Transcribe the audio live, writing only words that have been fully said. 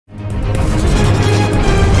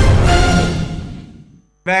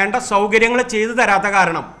വേണ്ട സൗകര്യങ്ങൾ ചെയ്തു തരാത്ത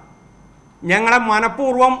കാരണം, ഞങ്ങളെ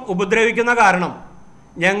മനഃപൂർവ്വം ഉപദ്രവിക്കുന്ന കാരണം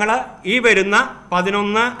ഞങ്ങൾ ഈ വരുന്ന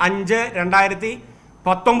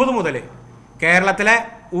 11/5/2019 മുതൽ കേരളത്തിലെ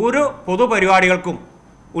ഒരു പൊതുപരിപാടികൾക്കും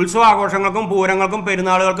ഉത്സവാഘോഷങ്ങൾക്കും പൂരങ്ങൾക്കും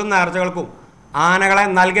പെരുന്നാളുകൾക്കും നേർച്ചകൾക്കും ആനകളെ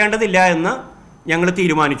നൽകേണ്ടതില്ല എന്ന് ഞങ്ങൾ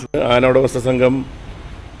തീരുമാനിച്ചു. ആന ഉടമസ്ഥ സംഘം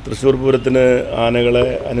തൃശ്ശൂർ പൂരത്തിന് ആനകളെ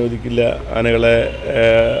അനുവദിക്കില്ല, ആനകളെ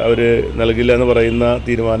അവർ നൽകില്ല എന്ന് പറയുന്ന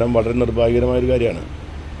തീരുമാനം വളരെ നിർഭാഗ്യകരമായൊരു കാര്യമാണ്.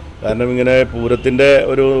 കാരണം ഇങ്ങനെ പൂരത്തിൻ്റെ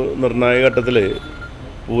ഒരു നിർണായക ഘട്ടത്തിൽ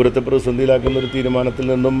പൂരത്തെ പ്രതിസന്ധിയിലാക്കുന്ന ഒരു തീരുമാനത്തിൽ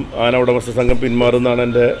നിന്നും ആന ഉടമസ്ഥ സംഘം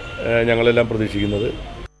പിന്മാറുമെന്നാണ് ഞങ്ങളെല്ലാം പ്രതീക്ഷിക്കുന്നത്.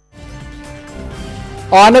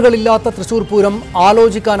 ആനകളില്ലാത്ത തൃശ്ശൂർ പൂരം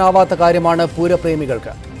ആലോചിക്കാനാവാത്ത കാര്യമാണ്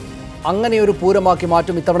പൂരപ്രേമികൾക്ക്. അങ്ങനെയൊരു പൂരമാക്കി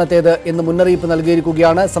മാറ്റും ഇത്തവണത്തേത് എന്ന് മുന്നറിയിപ്പ്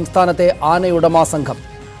നൽകിയിരിക്കുകയാണ് സംസ്ഥാനത്തെ ആനയുടമാ സംഘം.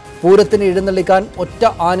 പൂരത്തിന് എഴുന്നള്ളിക്കാൻ ഒറ്റ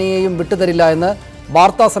ആനയെയും വിട്ടുതരില്ല എന്ന്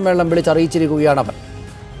വാർത്താസമ്മേളനം വിളിച്ചറിയിച്ചിരിക്കുകയാണ് അവർ.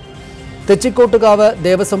 തെച്ചിക്കോട്ടുകാവ്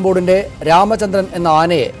ദേവസ്വം ബോർഡിന്റെ രാമചന്ദ്രൻ എന്ന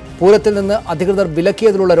ആനയെ പൂരത്തിൽ നിന്ന് അധികൃതർ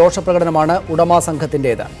വിലക്കിയതിലുള്ള രോഷപ്രകടനമാണ് ഉടമാ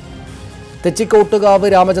സംഘത്തിൻ്റേത്. തെച്ചിക്കോട്ടുകാവ്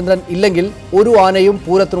രാമചന്ദ്രൻ ഇല്ലെങ്കിൽ ഒരു ആനയും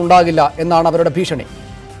പൂരത്തിനുണ്ടാകില്ല എന്നാണ് അവരുടെ ഭീഷണി.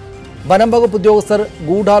 വനം വകുപ്പ് ഉദ്യോഗസ്ഥർ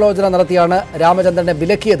ഗൂഢാലോചന നടത്തിയാണ് രാമചന്ദ്രനെ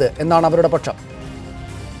വിലക്കിയത് എന്നാണ് അവരുടെ പക്ഷം.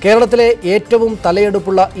 കേരളത്തിലെ ഏറ്റവും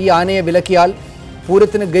തലയെടുപ്പുള്ള ഈ ആനയെ വിലക്കിയാൽ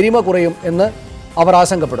പൂരത്തിന് ഗരിമ കുറയും എന്ന് അവർ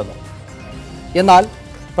ആശങ്കപ്പെടുന്നു. എന്നാൽ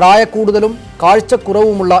പ്രായക്കൂടുതലും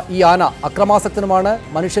കാഴ്ചക്കുറവുമുള്ള ഈ ആന അക്രമാസക്തനുമാണ്,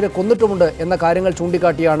 മനുഷ്യരെ കൊന്നിട്ടുമുണ്ട് എന്ന കാര്യങ്ങൾ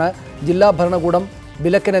ചൂണ്ടിക്കാട്ടിയാണ് ജില്ലാ ഭരണകൂടം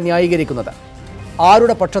വിലക്കിനെ ന്യായീകരിക്കുന്നത്.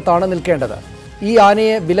 ആരുടെ പക്ഷത്താണ് നിൽക്കേണ്ടത്? ഈ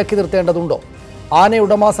ആനയെ വിലക്കി നിർത്തേണ്ടതുണ്ടോ?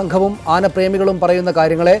 ആനയുടമാ സംഘവും ആനപ്രേമികളും പറയുന്ന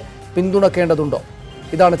കാര്യങ്ങളെ പിന്തുണക്കേണ്ടതുണ്ടോ?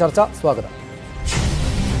 ഇതാണ് ചർച്ച. സ്വാഗതം.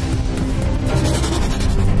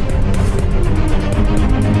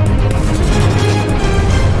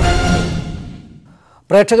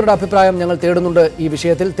 പ്രേക്ഷകരുടെ അഭിപ്രായം ഞങ്ങൾ തേടുന്നുണ്ട് ഈ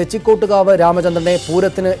വിഷയത്തിൽ. തെച്ചിക്കോട്ടുകാവ് രാമചന്ദ്രനെ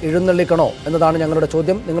പൂരത്തിന് എഴുന്നള്ളിക്കണോ എന്നതാണ് ഞങ്ങളുടെ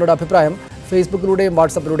ചോദ്യം. നിങ്ങളുടെ അഭിപ്രായം ഫേസ്ബുക്കിലൂടെയും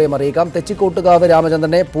വാട്സപ്പിലൂടെയും അറിയിക്കാം. തെച്ചിക്കോട്ടുകാവ്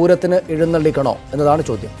രാമചന്ദ്രനെ പൂരത്തിന് എഴുന്നള്ളിക്കണോ എന്നതാണ്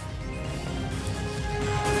ചോദ്യം.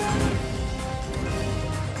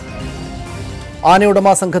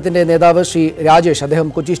 ആനയുടമാ സംഘത്തിന്റെ നേതാവ് ശ്രീ രാജേഷ്, അദ്ദേഹം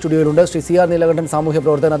കൊച്ചി സ്റ്റുഡിയോയിലുണ്ട്. ശ്രീ CR നീലകണ്ഠൻ, സാമൂഹ്യ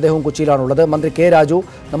പ്രവർത്തകൻ, അദ്ദേഹവും കൊച്ചിയിലാണുള്ളത്. മന്ത്രി കെ രാജു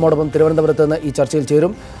നമ്മോടൊപ്പം തിരുവനന്തപുരത്ത് നിന്ന് ഈ ചർച്ചയിൽ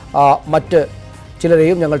ചേരും. മറ്റ്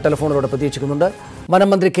ചിലരെയും ഞങ്ങൾ ടെലിഫോണിലൂടെ പ്രതീക്ഷിക്കുന്നുണ്ട്. വനം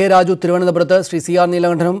മന്ത്രി കെ രാജു തിരുവനന്തപുരത്ത്, ശ്രീ CR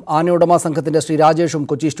നീലകണ്ഠനും ആനയുടമാ സംഘത്തിന്റെ ശ്രീ രാജേഷും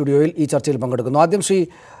കൊച്ചി സ്റ്റുഡിയോയിൽ ഈ ചർച്ചയിൽ പങ്കെടുക്കുന്നു. ആദ്യം ശ്രീ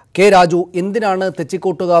കെ രാജു, എന്തിനാണ്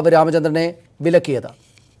തെച്ചിക്കോട്ടുകാവ് രാമചന്ദ്രനെ വിലക്കിയത്?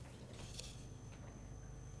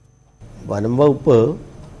 വനം വകുപ്പ്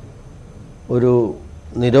ഒരു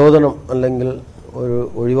നിരോധനം അല്ലെങ്കിൽ ഒരു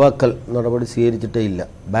ഒഴിവാക്കൽ നടപടി സ്വീകരിച്ചിട്ടേ ഇല്ല,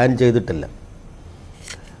 ബാൻ ചെയ്തിട്ടില്ല.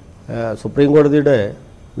 സുപ്രീം കോടതിയുടെ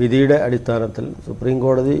വിധിയുടെ അടിസ്ഥാനത്തിൽ സുപ്രീം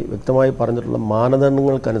കോടതി വ്യക്തമായി പറഞ്ഞിട്ടുള്ള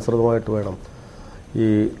മാനദണ്ഡങ്ങൾക്കനുസൃതമായിട്ട് വേണം ഈ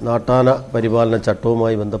നാട്ടാന പരിപാലന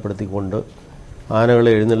ചട്ടവുമായി ബന്ധപ്പെടുത്തിക്കൊണ്ട് ആനകളെ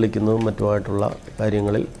എഴുന്നള്ളിക്കുന്നതും മറ്റുമായിട്ടുള്ള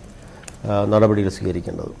കാര്യങ്ങളിൽ നടപടികൾ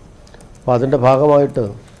സ്വീകരിക്കേണ്ടത്. അപ്പോൾ അതിൻ്റെ ഭാഗമായിട്ട്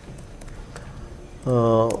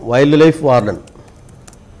വൈൽഡ് ലൈഫ് വാർഡൻ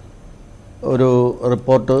ഒരു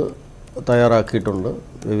റിപ്പോർട്ട് തയ്യാറാക്കിയിട്ടുണ്ട്.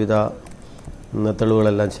 വിവിധ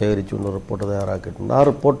തെളിവുകളെല്ലാം ശേഖരിച്ചുകൊണ്ട് റിപ്പോർട്ട് തയ്യാറാക്കിയിട്ടുണ്ട്. ആ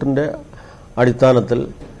റിപ്പോർട്ടിൻ്റെ അടിസ്ഥാനത്തിൽ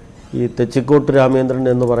ഈ തെച്ചിക്കോട്ട് രാമേന്ദ്രൻ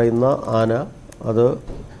എന്ന് പറയുന്ന ആന അത്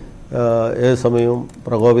ഏത് സമയവും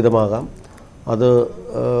പ്രകോപിതമാകാം, അത്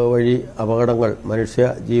വഴി അപകടങ്ങൾ, മനുഷ്യ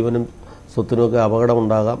ജീവനും സ്വത്തിനുമൊക്കെ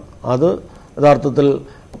അപകടമുണ്ടാകാം. അത് യഥാർത്ഥത്തിൽ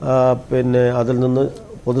അതിൽ നിന്ന്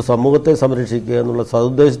പൊതുസമൂഹത്തെ സംരക്ഷിക്കുക എന്നുള്ള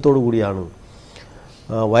സതുദ്ദേശത്തോടു കൂടിയാണ്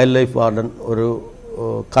വൈൽഡ് ലൈഫ് വാർഡൻ ഒരു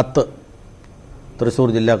കത്ത് തൃശ്ശൂർ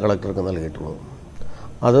ജില്ലാ കളക്ടർക്ക് നൽകിയിട്ടുള്ളത്.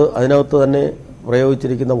 അതിനകത്ത് തന്നെ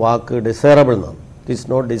പ്രയോഗിച്ചിരിക്കുന്ന വാക്ക് ഡിസൈറബിൾ എന്നാണ്. It is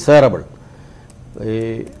not desirable. ഈ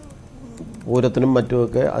പൂരത്തിനും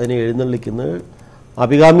മറ്റുമൊക്കെ അതിനെ എഴുന്നള്ളിക്കുന്നത്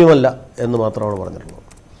അഭികാമ്യമല്ല എന്ന് മാത്രമാണ് പറഞ്ഞിട്ടുള്ളത്.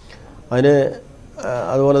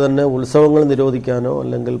 അതുപോലെ തന്നെ ഉത്സവങ്ങൾ നിരോധിക്കാനോ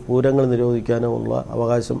അല്ലെങ്കിൽ പൂരങ്ങൾ നിരോധിക്കാനോ ഉള്ള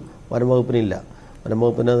അവകാശം വനംവകുപ്പിനില്ല.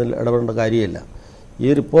 വനംവകുപ്പിന് അതിൽ ഇടപെടേണ്ട കാര്യമില്ല. ഈ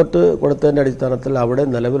റിപ്പോർട്ട് കൊടുത്തതിൻ്റെ അടിസ്ഥാനത്തിൽ അവിടെ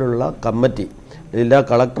നിലവിലുള്ള കമ്മിറ്റി, ജില്ലാ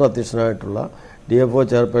കളക്ടർ അധ്യക്ഷനായിട്ടുള്ള, DFO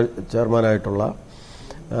ചെയർമാനായിട്ടുള്ള,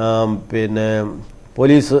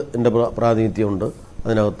 പോലീസിൻ്റെ പ്രാതിനിധ്യമുണ്ട്,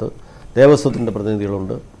 അതിനകത്ത് ദേവസ്വത്തിൻ്റെ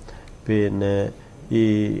പ്രതിനിധികളുണ്ട്, ഈ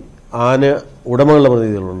ആന ഉടമകളുടെ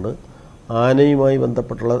പ്രതിനിധികളുണ്ട്, ആനയുമായി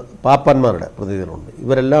ബന്ധപ്പെട്ടുള്ള പാപ്പന്മാരുടെ പ്രതിനിധികളുണ്ട്.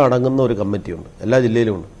 ഇവരെല്ലാം അടങ്ങുന്ന ഒരു കമ്മിറ്റിയുണ്ട്, എല്ലാ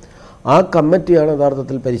ജില്ലയിലുമുണ്ട്. ആ കമ്മിറ്റിയാണ്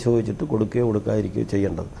യഥാർത്ഥത്തിൽ പരിശോധിച്ചിട്ട് കൊടുക്കുകയോ കൊടുക്കാതിരിക്കുകയോ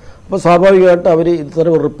ചെയ്യേണ്ടത്. അപ്പോൾ സ്വാഭാവികമായിട്ട് അവർ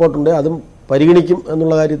ഇത്തരം ഒരു റിപ്പോർട്ടുണ്ട്, അതും പരിഗണിക്കും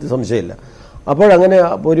എന്നുള്ള കാര്യത്തിൽ സംശയമില്ല. അപ്പോഴങ്ങനെ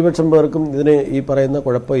ഭൂരിപക്ഷം പേർക്കും ഇതിന് ഈ പറയുന്ന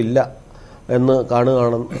കുഴപ്പമില്ല എന്ന്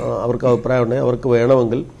കാണുകയാണെന്ന് അവർക്ക് അഭിപ്രായമുണ്ടെങ്കിൽ അവർക്ക്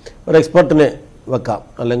വേണമെങ്കിൽ ഒരു എക്സ്പെർട്ടിനെ വെക്കാം,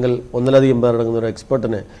 അല്ലെങ്കിൽ ഒന്നിലധികം പേരടങ്ങുന്ന ഒരു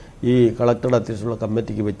എക്സ്പെർട്ടിനെ ഈ കളക്ടറുടെ അധ്യക്ഷനുള്ള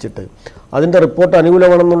കമ്മിറ്റിക്ക് വെച്ചിട്ട് അതിൻ്റെ റിപ്പോർട്ട്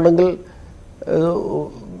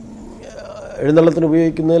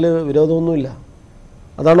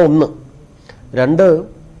അതാണ് ഒന്ന്. രണ്ട്,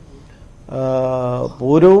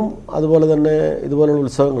 പൂരവും അതുപോലെ തന്നെ ഇതുപോലുള്ള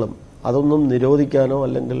ഉത്സവങ്ങളും അതൊന്നും നിരോധിക്കാനോ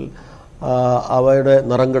അല്ലെങ്കിൽ അവയുടെ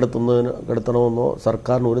നിറം കെടുത്തണമെന്നോ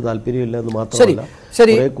സർക്കാരിന് ഒരു താല്പര്യമില്ല എന്ന് മാത്രമല്ല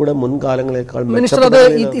കുറെ കൂടെ മുൻകാലങ്ങളെക്കാൾ മിനിസ്റ്റർ, അത്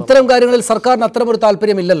ഇത്തരം കാര്യങ്ങളിൽ സർക്കാരിന് അത്തരമൊരു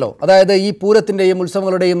താല്പര്യമില്ലല്ലോ. അതായത് ഈ പൂരത്തിന്റെയും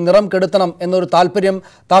ഉത്സവങ്ങളുടെയും നിറം കെടുത്തണം എന്നൊരു താല്പര്യം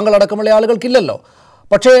താങ്കളടക്കമുള്ള ആളുകൾക്കില്ലല്ലോ.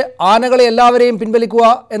 പക്ഷേ ആനകളെ എല്ലാവരെയും പിൻവലിക്കുക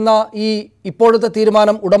എന്ന ഈ ഇപ്പോഴത്തെ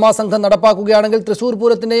തീരുമാനം ഉടമാസംഘം നടപ്പാക്കുകയാണെങ്കിൽ തൃശ്ശൂർ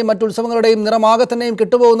പൂരത്തിന്റെയും മറ്റുത്സവങ്ങളുടെയും നിറമാകെ തന്നെയും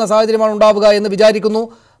കെട്ടുപോകുന്ന സാഹചര്യമാണ് ഉണ്ടാവുക എന്ന് വിചാരിക്കുന്നു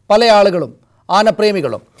പല ആളുകളും,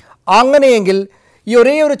 ആനപ്രേമികളും. അങ്ങനെയെങ്കിൽ ഈ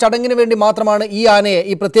ഒരേ ഒരു ചടങ്ങിന് വേണ്ടി മാത്രമാണ്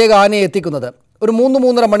ഈ പ്രത്യേക ആനയെ എത്തിക്കുന്നത്. ഒരു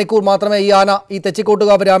 3-3.5 മണിക്കൂർ മാത്രമേ ഈ ആന ഈ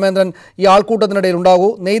തെച്ചിക്കോട്ടുകാവ് രാമചന്ദ്രൻ ഈ ആൾക്കൂട്ടത്തിനിടയിൽ ഉണ്ടാകൂ.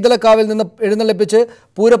 നെയ്തലക്കാവിൽ നിന്ന് എഴുന്നള്ളിപ്പിച്ച്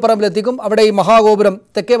പൂരപ്പറമ്പിലെത്തിക്കും. അവിടെ ഈ മഹാഗോപുരം,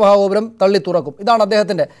 തെക്കേ മഹാഗോപുരം തള്ളി തുറക്കും. ഇതാണ്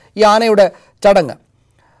അദ്ദേഹത്തിൻ്റെ ഈ ആനയുടെ ചടങ്ങ്.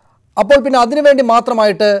 അപ്പോൾ പിന്നെ അതിനുവേണ്ടി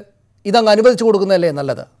മാത്രമായിട്ട് ഇതങ്ങ് അനുവദിച്ചു കൊടുക്കുന്നതല്ലേ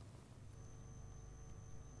നല്ലത്?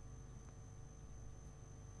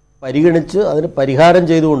 പരിഗണിച്ച് അതിന് പരിഹാരം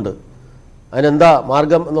ചെയ്തുകൊണ്ട് അതിനെന്താ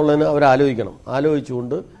മാർഗം എന്നുള്ളതിന് അവർ ആലോചിക്കണം.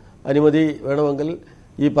 ആലോചിച്ചുകൊണ്ട് അനുമതി വേണമെങ്കിൽ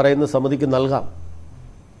ഈ പറയുന്ന സമിതിക്ക് നൽകാം.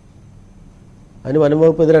 അതിന്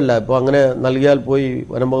വനംവകുപ്പ് എതിരല്ല. ഇപ്പോൾ അങ്ങനെ നൽകിയാൽ പോയി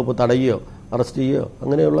വനംവകുപ്പ് തടയുകയോ അറസ്റ്റ് ചെയ്യുകയോ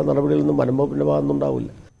അങ്ങനെയുള്ള നടപടികളൊന്നും വനംവകുപ്പിൻ്റെ ഭാഗത്തുനിന്ന് ഉണ്ടാവില്ല.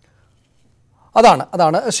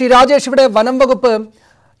 അതാണ് ശ്രീ രാജേഷ്, ഇവിടെ വനം വകുപ്പ്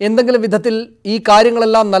എന്തെങ്കിലും വിധത്തിൽ ഈ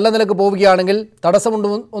കാര്യങ്ങളെല്ലാം നല്ല നിലക്ക് പോവുകയാണെങ്കിൽ,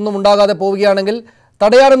 ഒന്നും ഉണ്ടാകാതെ പോവുകയാണെങ്കിൽ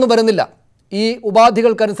തടയാനൊന്നും വരുന്നില്ല. ഈ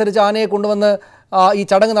ഉപാധികൾക്കനുസരിച്ച് ആനയെ കൊണ്ടുവന്ന് ഈ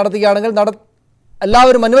ചടങ്ങ് നടത്തുകയാണെങ്കിൽ,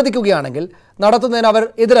 എല്ലാവരും അനുവദിക്കുകയാണെങ്കിൽ നടത്തുന്നതിന് അവർ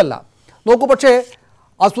എതിരല്ല. നോക്കൂ, പക്ഷേ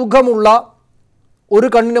അസുഖമുള്ള, ഒരു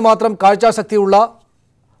കണ്ണിന് മാത്രം കാഴ്ചാശക്തിയുള്ള,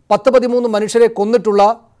 10-13 മനുഷ്യരെ കൊന്നിട്ടുള്ള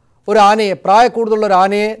ഒരു ആനയെ, പ്രായക്കൂടുതലുള്ള ഒരു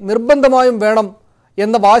ആനയെ നിർബന്ധമായും വേണം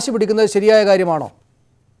എന്ന വാശി പിടിക്കുന്നത് ശരിയായ കാര്യമാണോ?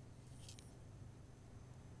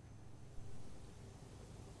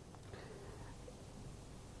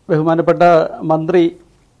 ബഹുമാനപ്പെട്ട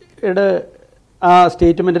മന്ത്രിയുടെ ആ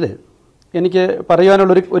സ്റ്റേറ്റ്മെൻറ്റിൽ എനിക്ക്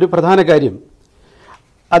പറയാനുള്ളൊരു പ്രധാന കാര്യം,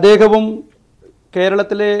 അദ്ദേഹവും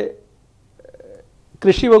കേരളത്തിലെ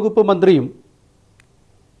കൃഷി വകുപ്പ് മന്ത്രിയും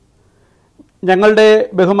ഞങ്ങളുടെ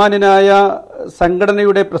ബഹുമാന്യനായ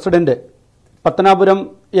സംഘടനയുടെ പ്രസിഡന്റ് പത്തനാപുരം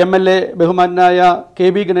MLA ബഹുമാന്യനായ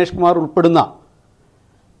KB ഗണേഷ് കുമാർ ഉൾപ്പെടുന്ന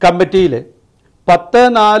കമ്മിറ്റിയിൽ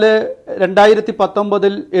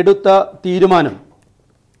 10/4/2019 എടുത്ത തീരുമാനം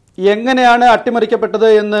എങ്ങനെയാണ് അട്ടിമറിക്കപ്പെട്ടത്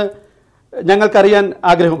എന്ന് ഞങ്ങൾക്കറിയാൻ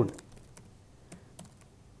ആഗ്രഹമുണ്ട്.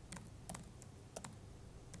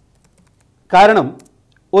 കാരണം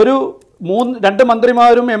ഒരു 2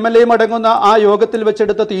 മന്ത്രിമാരും MLAയും അടങ്ങുന്ന ആ യോഗത്തിൽ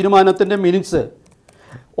വെച്ചെടുത്ത തീരുമാനത്തിൻ്റെ മിനിറ്റ്സ്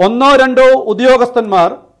 1-2 ഉദ്യോഗസ്ഥന്മാർ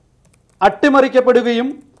അട്ടിമറിക്കപ്പെടുകയും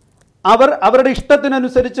അവരുടെ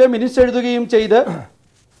ഇഷ്ടത്തിനനുസരിച്ച് മിനിറ്റ്സ് എഴുതുകയും ചെയ്ത്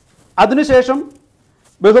അതിനുശേഷം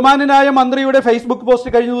ബഹുമാന്യനായ മന്ത്രിയുടെ ഫേസ്ബുക്ക് പോസ്റ്റ്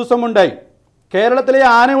കഴിഞ്ഞ ദിവസം ഉണ്ടായി. കേരളത്തിലെ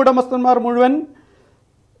ആന ഉടമസ്ഥന്മാർ മുഴുവൻ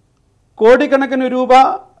കോടിക്കണക്കിന് രൂപ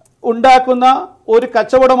ഉണ്ടാക്കുന്ന ഒരു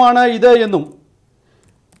കച്ചവടമാണ് ഇത് എന്നും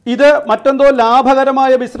ഇത് മറ്റെന്തോ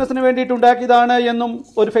ലാഭകരമായ ബിസിനസ്സിന് വേണ്ടിയിട്ടുണ്ടാക്കിയതാണ് എന്നും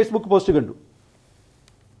ഒരു ഫേസ്ബുക്ക് പോസ്റ്റ് കണ്ടു.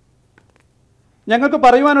 ഞങ്ങൾക്ക്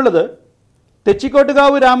പറയുവാനുള്ളത്,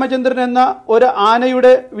 തെച്ചിക്കോട്ടുകാവ് രാമചന്ദ്രൻ എന്ന ഒരു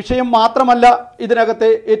ആനയുടെ വിഷയം മാത്രമല്ല ഇതിനകത്തെ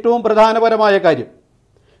ഏറ്റവും പ്രധാനപരമായ കാര്യം.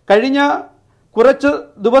 കഴിഞ്ഞ കുറച്ച്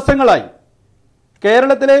ദിവസങ്ങളായി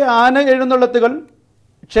കേരളത്തിലെ ആന എഴുന്നള്ളത്തുകൾ,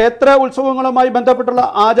 ക്ഷേത്ര ഉത്സവങ്ങളുമായി ബന്ധപ്പെട്ടുള്ള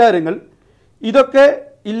ആചാരങ്ങൾ, ഇതൊക്കെ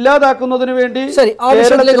ഇല്ലാതാക്കുന്നതിന് വേണ്ടി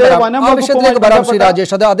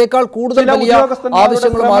രാജേഷ്, അത് അതേക്കാൾ കൂടുതൽ വലിയ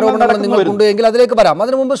ആവശ്യങ്ങളും ആരോപണങ്ങളും നിങ്ങൾക്കുണ്ട് എങ്കിൽ അതിലേക്ക് വരാം.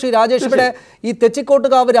 അതിനു മുമ്പ് ശ്രീ രാജേഷ്, ഇവിടെ ഈ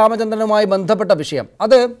തെച്ചിക്കോട്ടുകാവ് രാമചന്ദ്രനുമായി ബന്ധപ്പെട്ട വിഷയം,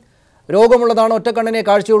 അത് രോഗമുള്ളതാണ്, ഒറ്റക്കണ്ണിനെ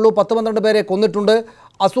കാഴ്ചയുള്ളൂ, 10-12 പേരെ കൊന്നിട്ടുണ്ട്,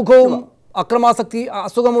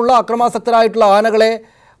 അസുഖമുള്ള അക്രമാസക്തരായിട്ടുള്ള ആനകളെ,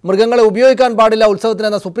 മൃഗങ്ങളെ ഉപയോഗിക്കാൻ പാടില്ല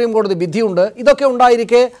ഉത്സവത്തിനെന്ന സുപ്രീം കോടതി വിധിയുണ്ട്. ഇതൊക്കെ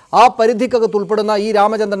ഉണ്ടായിരിക്കെ ആ പരിധിക്കകത്ത് ഉൾപ്പെടുന്ന ഈ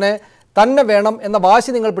രാമചന്ദ്രനെ തന്നെ വേണം എന്ന വാശി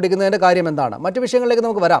നിങ്ങൾ പിടിക്കുന്നതിൻ്റെ കാര്യം എന്താണ്? മറ്റു വിഷയങ്ങളിലേക്ക്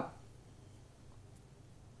നമുക്ക് വരാം.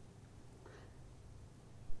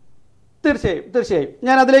 തീർച്ചയായും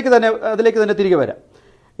ഞാൻ അതിലേക്ക് തന്നെ തിരികെ വരാം.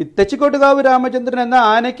 ഈ തെച്ചിക്കോട്ടുകാവ് രാമചന്ദ്രൻ എന്ന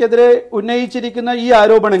ആനയ്ക്കെതിരെ ഉന്നയിച്ചിരിക്കുന്ന ഈ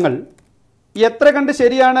ആരോപണങ്ങൾ എത്ര കണ്ട്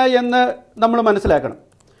ശരിയാണ് എന്ന് നമ്മൾ മനസ്സിലാക്കണം.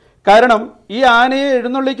 കാരണം ഈ ആനയെ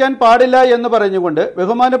എഴുന്നള്ളിക്കാൻ പാടില്ല എന്ന് പറഞ്ഞുകൊണ്ട്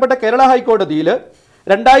ബഹുമാനപ്പെട്ട കേരള ഹൈക്കോടതിയിൽ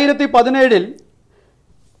 2017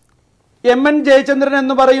 MN ജയചന്ദ്രൻ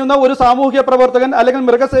എന്ന് പറയുന്ന ഒരു സാമൂഹ്യ പ്രവർത്തകൻ അല്ലെങ്കിൽ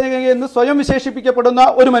മൃഗസ്നേഹി എന്ന് സ്വയം വിശേഷിപ്പിക്കപ്പെടുന്ന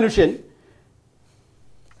ഒരു മനുഷ്യൻ,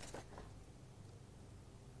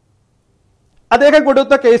 അദ്ദേഹം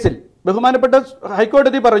കൊടുത്ത കേസിൽ ബഹുമാനപ്പെട്ട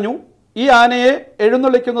ഹൈക്കോടതി പറഞ്ഞു ഈ ആനയെ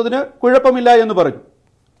എഴുന്നള്ളിക്കുന്നതിന് കുഴപ്പമില്ല എന്ന് പറഞ്ഞു.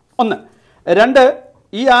 1. 2,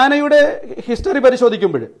 ഈ ആനയുടെ ഹിസ്റ്ററി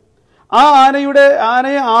പരിശോധിക്കുമ്പോൾ ആ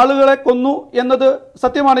ആനയെ ആളുകളെ കൊന്നു എന്നത്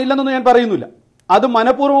സത്യമാണ്, ഇല്ലെന്നൊന്നും ഞാൻ പറയുന്നില്ല. അത്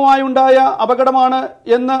മനഃപൂർവ്വമായി ഉണ്ടായ അപകടമാണ്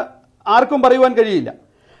എന്ന് ആർക്കും പറയുവാൻ കഴിയില്ല.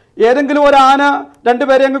 ഏതെങ്കിലും ഒരു ആന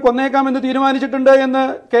രണ്ടുപേരെ അങ്ങ് കൊന്നേക്കാമെന്ന് തീരുമാനിച്ചിട്ടുണ്ട് എന്ന്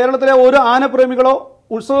കേരളത്തിലെ ഒരു ആനപ്രേമികളോ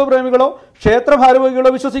ഉത്സവപ്രേമികളോ ക്ഷേത്രഭാരവാഹികളോ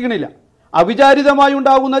വിശ്വസിക്കണില്ല. അവിചാരിതമായി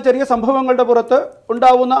ഉണ്ടാകുന്ന ചെറിയ സംഭവങ്ങളുടെ പുറത്ത്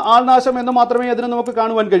ഉണ്ടാകുന്ന ആൾനാശം എന്ന് മാത്രമേ അതിന് നമുക്ക്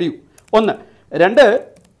കാണുവാൻ കഴിയൂ. ഒന്ന്. രണ്ട്,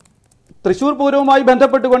 തൃശ്ശൂർ പൂരവുമായി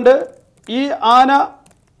ബന്ധപ്പെട്ടുകൊണ്ട് ഈ ആന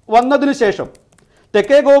വന്നതിന് ശേഷം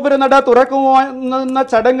തെക്കേ ഗോപുരനട തുറക്കുമെന്ന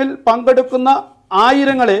ചടങ്ങിൽ പങ്കെടുക്കുന്ന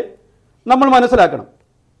ആയിരങ്ങളെ നമ്മൾ മനസ്സിലാക്കണം.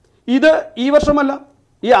 ഇത് ഈ വർഷമല്ല.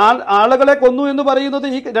 ഈ ആളുകളെ കൊന്നു എന്ന് പറയുന്നത്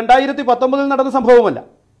ഈ 2019 നടന്ന സംഭവമല്ല.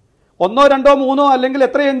 1, 2, 3 അല്ലെങ്കിൽ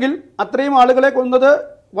എത്രയെങ്കിൽ അത്രയും ആളുകളെ കൊന്നത്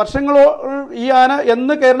വർഷങ്ങളോ ഈ ആന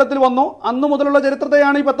എന്ന് കേരളത്തിൽ വന്നോ അന്ന് മുതലുള്ള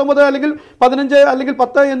ചരിത്രത്തെയാണ് ഈ 19 അല്ലെങ്കിൽ 15 അല്ലെങ്കിൽ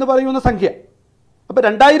 10 എന്ന് പറയുന്ന സംഖ്യ. അപ്പോൾ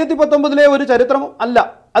 2019 ഒരു ചരിത്രം അല്ല,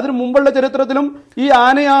 അതിന് മുമ്പുള്ള ചരിത്രത്തിലും ഈ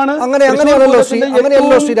ആനയാണ്.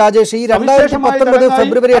 അങ്ങനെയല്ലോ ശ്രീ രാജേഷ്, ഈ 2019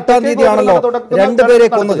 ഫെബ്രുവരി 8 തീയതിയാണല്ലോ രണ്ടുപേരെ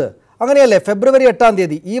കൊന്നത്. അങ്ങനെയല്ലേ? ഫെബ്രുവരി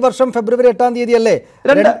 8 ഈ വർഷം ഫെബ്രുവരി 8 അല്ലേ?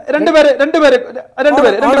 രണ്ടുപേരെ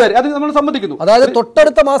അത് നമ്മൾ സമ്മതിക്കുന്നു. അതായത്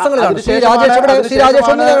തൊട്ടടുത്ത മാസങ്ങളിലാണ്. ശ്രീ രാജേഷ്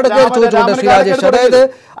ചോദിച്ചുകൊണ്ട് ശ്രീ രാജേഷ്, അതായത്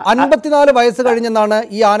 54 വയസ്സ് കഴിഞ്ഞെന്നാണ്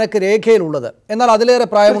ഈ ആനക്ക് രേഖയിലുള്ളത്. എന്നാൽ അതിലേറെ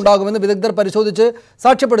പ്രായമുണ്ടാകുമെന്ന് വിദഗ്ധർ പരിശോധിച്ച്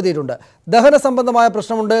സാക്ഷ്യപ്പെടുത്തിയിട്ടുണ്ട്. ദഹന സംബന്ധമായ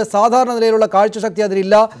പ്രശ്നമുണ്ട്. സാധാരണ നിലയിലുള്ള കാഴ്ചശക്തി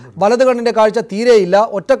അതിലില്ല. വലത് കണ്ണിന്റെ കാഴ്ച തീരെയില്ല.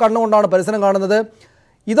 ഒറ്റ കണ്ണുകൊണ്ടാണ് പരിസരം കാണുന്നത്.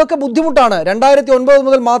 ഇതൊക്കെ ബുദ്ധിമുട്ടാണ്. 2009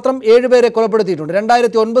 മുതൽ മാത്രം 7 പേരെ കൊലപ്പെടുത്തിയിട്ടുണ്ട്.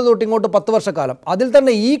 2009 തൊട്ട് ഇങ്ങോട്ട് 10 വർഷക്കാലം. അതിൽ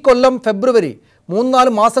തന്നെ ഈ കൊല്ലം ഫെബ്രുവരി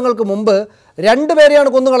 3-4 മാസങ്ങൾക്ക് മുമ്പ് 2 പേരെയാണ്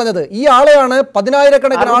കൊന്നുകളഞ്ഞത്. ഈ ആളെയാണ്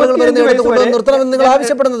 10,000-കണക്കിന് ആളുകൾ വരുന്ന എടുത്തുകൊണ്ട് നിർത്തണമെന്ന് നിങ്ങൾ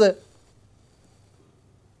ആവശ്യപ്പെടുന്നത്.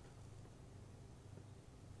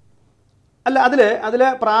 അല്ല, അതിലെ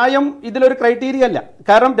പ്രായം ഇതിലൊരു ക്രൈറ്റീരിയ അല്ല.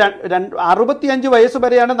 കാരണം 65 വയസ്സ്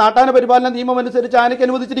വരെയാണ് നാട്ടാന പരിപാലന നിയമം അനുസരിച്ച് ആനയ്ക്ക്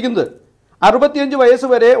അനുവദിച്ചിരിക്കുന്നത്. 65 വയസ്സ്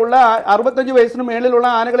വരെ ഉള്ള 65 വയസ്സിന് മേളിലുള്ള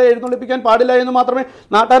ആനകളെ എഴുന്നള്ളിപ്പിക്കാൻ പാടില്ല എന്ന് മാത്രമേ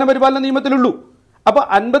നാട്ടാന പരിപാലന നിയമത്തിലുള്ളൂ. അപ്പോൾ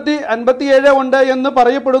 57 ഉണ്ട് എന്ന്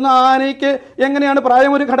പറയപ്പെടുന്ന ആനയ്ക്ക് എങ്ങനെയാണ്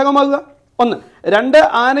പ്രായം ഒരു ഘടകമാകുക? ഒന്ന്. രണ്ട്,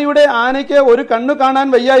 ആനയ്ക്ക് ഒരു കണ്ണ് കാണാൻ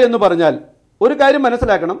വയ്യ എന്ന് പറഞ്ഞാൽ ഒരു കാര്യം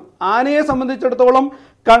മനസ്സിലാക്കണം. ആനയെ സംബന്ധിച്ചിടത്തോളം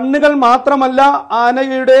കണ്ണുകൾ മാത്രമല്ല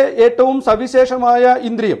ആനയുടെ ഏറ്റവും സവിശേഷമായ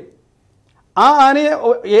ഇന്ദ്രിയം.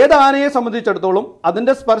 ഏത് ആനയെ സംബന്ധിച്ചിടത്തോളം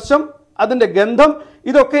അതിൻ്റെ സ്പർശം, അതിൻ്റെ ഗന്ധം,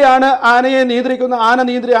 ഇതൊക്കെയാണ് ആനയെ നിയന്ത്രിക്കുന്ന ആന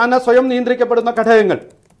സ്വയം നിയന്ത്രിക്കപ്പെടുന്ന ഘടകങ്ങൾ.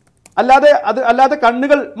 അല്ലാതെ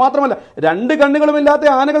കണ്ണുകൾ മാത്രമല്ല. 2 കണ്ണുകളുമില്ലാത്ത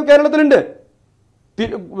ആനകൾ കേരളത്തിലുണ്ട്.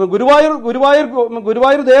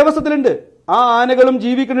 ഗുരുവായൂർ ദേവസ്വത്തിലുണ്ട്. ആ ആനകളും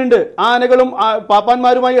ജീവിക്കുന്നുണ്ട്. ആനകളും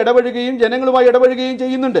പാപ്പാന്മാരുമായി ഇടപഴകുകയും ജനങ്ങളുമായി ഇടപഴകുകയും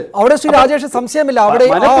ചെയ്യുന്നുണ്ട്. അവിടെ ശ്രീ രാജേഷ് സംശയമില്ല, അവിടെ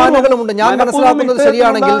ആനകളുമുണ്ട്. ഞാൻ മനസ്സിലാക്കുന്നത്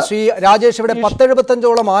ശരിയാണെങ്കിൽ ശ്രീ രാജേഷ്, ഇവിടെ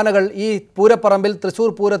 10-75ഓളം ആനകൾ ഈ പൂരപ്പറമ്പിൽ തൃശ്ശൂർ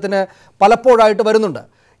പൂരത്തിന് പലപ്പോഴായിട്ട് വരുന്നുണ്ട്.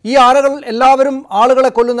 ഈ ആനകൾ എല്ലാവരും ആളുകളെ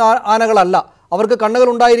കൊല്ലുന്ന ആനകളല്ല. അവർക്ക് കണ്ണുകൾ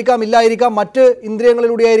ഉണ്ടായിരിക്കാം, ഇല്ലായിരിക്കാം, മറ്റ്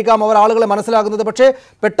ഇന്ദ്രിയങ്ങളിലൂടെയായിരിക്കാം അവർ ആളുകളെ മനസ്സിലാക്കുന്നത്. പക്ഷേ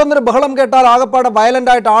പെട്ടെന്നൊരു ബഹളം കേട്ടാൽ ആകപ്പാടെ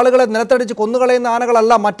വയലൻ്റായിട്ട് ആളുകളെ നിലത്തടിച്ച് കൊന്നുകളയുന്ന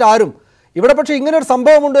ആനകളല്ല മറ്റാരും. ഇവിടെ പക്ഷേ ഇങ്ങനൊരു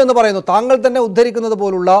സംഭവമുണ്ട് എന്ന് പറയുന്നു. താങ്കൾ തന്നെ ഉദ്ധരിക്കുന്നത്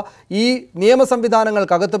പോലുള്ള ഈ നിയമ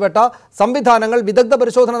സംവിധാനങ്ങൾക്കകത്തുപെട്ട സംവിധാനങ്ങൾ വിദഗ്ധ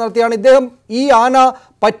പരിശോധന നടത്തിയാണ് ഇദ്ദേഹം ഈ ആന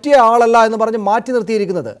പറ്റിയ ആളല്ല എന്ന് പറഞ്ഞ് മാറ്റി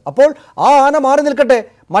നിർത്തിയിരിക്കുന്നത്. അപ്പോൾ ആ ആന മാറി നിൽക്കട്ടെ,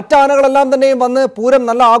 മറ്റാനകളെല്ലാം തന്നെയും വന്ന് പൂരം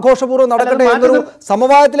നല്ല ആഘോഷപൂർവ്വം നടക്കട്ടെ എന്നൊരു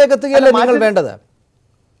സമവായത്തിലേക്ക് എത്തുകയല്ലേ നിങ്ങൾ വേണ്ടത്?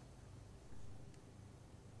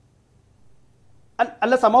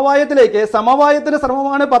 അല്ല, സമവായത്തിന്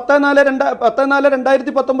ശ്രമമാണ്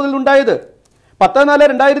 10/4/2019 ഉണ്ടായത്.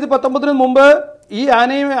 10/4/2019 മുമ്പ് ഈ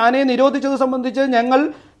ആനയെ നിരോധിച്ചത് സംബന്ധിച്ച് ഞങ്ങൾ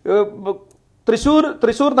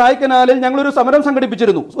തൃശ്ശൂർ നായ്ക്കനാലിൽ ഞങ്ങളൊരു സമരം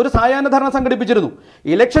സംഘടിപ്പിച്ചിരുന്നു, ഒരു സായാഹ്ന ധർണ സംഘടിപ്പിച്ചിരുന്നു.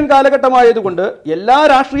 ഇലക്ഷൻ കാലഘട്ടമായതുകൊണ്ട് എല്ലാ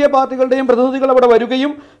രാഷ്ട്രീയ പാർട്ടികളുടെയും പ്രതിനിധികൾ അവിടെ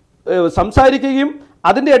വരികയും സംസാരിക്കുകയും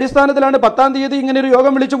അതിൻ്റെ അടിസ്ഥാനത്തിലാണ് 10-ാം തീയതി ഇങ്ങനെയൊരു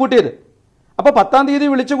യോഗം വിളിച്ചു കൂട്ടിയത്. അപ്പോൾ 10-ാം തീയതി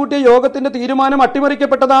വിളിച്ചുകൂട്ടിയ യോഗത്തിന്റെ തീരുമാനം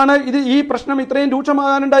അട്ടിമറിക്കപ്പെട്ടതാണ്. ഈ പ്രശ്നം ഇത്രയും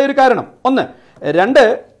രൂക്ഷമാകാനുണ്ടായ ഒരു കാരണം. ഒന്ന്. രണ്ട്,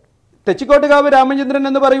 തെച്ചിക്കോട്ടുകാവ് രാമചന്ദ്രൻ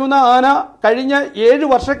എന്ന് പറയുന്ന ആന കഴിഞ്ഞ 7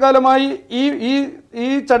 വർഷക്കാലമായി ഈ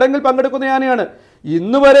ചടങ്ങിൽ പങ്കെടുക്കുന്ന ആനയാണ്.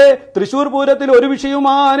 ഇന്ന് വരെ തൃശ്ശൂർ പൂരത്തിൽ ഒരു വിഷയവും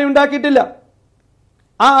ആ ആന ഉണ്ടാക്കിയിട്ടില്ല.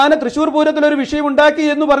 ആ ആന തൃശ്ശൂർ പൂരത്തിൽ ഒരു വിഷയം ഉണ്ടാക്കി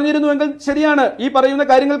എന്ന് പറഞ്ഞിരുന്നുവെങ്കിൽ ശരിയാണ്, ഈ പറയുന്ന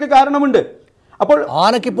കാര്യങ്ങൾക്ക് കാരണമുണ്ട്. അപ്പോൾ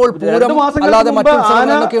ആനക്കിപ്പോൾ പൂരം അല്ലാതെ മറ്റു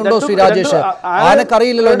ഉത്സവങ്ങളൊക്കെ ഉണ്ടോ ശ്രീ രാജേഷ്?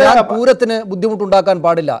 ആനക്കറിയില്ലല്ലോ, ഞാൻ പൂരത്തിന് ബുദ്ധിമുട്ടുണ്ടാക്കാൻ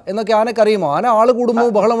പാടില്ല എന്നൊക്കെ ആനക്കറിയുമോ? ആന ആള് കൂടുമ്പോൾ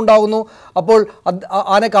ബഹളം ഉണ്ടാകുന്നു. അപ്പോൾ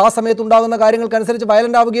ആനക്ക് ആ സമയത്ത് ഉണ്ടാകുന്ന കാര്യങ്ങൾക്കനുസരിച്ച്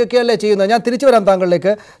വയലന്റ് ആവുകയൊക്കെയല്ലേ ചെയ്യുന്നത്. ഞാൻ തിരിച്ചു വരാം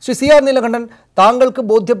താങ്കളിലേക്ക്. ശ്രീ CR നീലകണ്ഠൻ, താങ്കൾക്ക്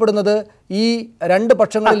ബോധ്യപ്പെടുന്നത് ഈ 2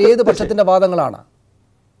 പക്ഷങ്ങളിൽ ഏത് പക്ഷത്തിന്റെ വാദങ്ങളാണ്?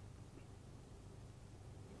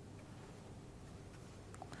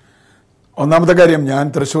 ഒന്നാമത്തെ കാര്യം, ഞാൻ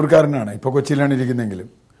തൃശ്ശൂർക്കാരനാണ്. ഇപ്പോൾ കൊച്ചിയിലാണ് ഇരിക്കുന്നതെങ്കിലും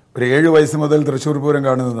ഒരു 7 വയസ്സ് മുതൽ തൃശ്ശൂർ പൂരം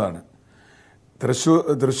കാണുന്നതാണ്.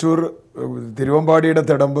 തൃശ്ശൂർ തിരുവമ്പാടിയുടെ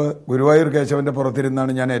തിടമ്പ് ഗുരുവായൂർ കേശവൻ്റെ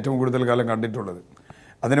പുറത്തിരുന്നാണ് ഞാൻ ഏറ്റവും കൂടുതൽ കാലം കണ്ടിട്ടുള്ളത്.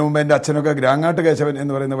 അതിനു മുമ്പ് എൻ്റെ അച്ഛനൊക്കെ ഗ്രാങ്ങാട്ട് കേശവൻ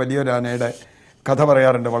എന്ന് പറയുന്ന വലിയൊരു ആനയുടെ കഥ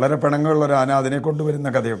പറയാറുണ്ട്. വളരെ പിണങ്ങുള്ളൊരു ആന, അതിനെ കൊണ്ടുവരുന്ന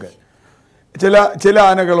കഥയൊക്കെ. ചില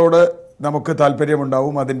ആനകളോട് നമുക്ക്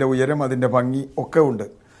താല്പര്യമുണ്ടാവും, അതിൻ്റെ ഉയരം, അതിൻ്റെ ഭംഗി ഒക്കെ ഉണ്ട്.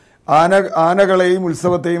 ആനകളെയും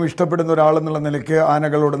ഉത്സവത്തെയും ഇഷ്ടപ്പെടുന്ന ഒരാളെന്നുള്ള നിലയ്ക്ക്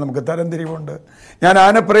ആനകളോട് നമുക്ക് തരംതിരിവുണ്ട്. ഞാൻ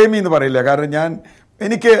ആനപ്രേമി എന്ന് പറയില്ല, കാരണം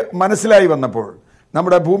എനിക്ക് മനസ്സിലായി വന്നപ്പോൾ,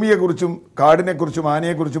 നമ്മുടെ ഭൂമിയെക്കുറിച്ചും കാടിനെക്കുറിച്ചും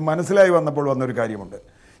ആനയെക്കുറിച്ചും മനസ്സിലായി വന്നപ്പോൾ വന്നൊരു കാര്യമുണ്ട്.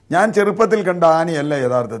 ഞാൻ ചെറുപ്പത്തിൽ കണ്ട ആനയല്ല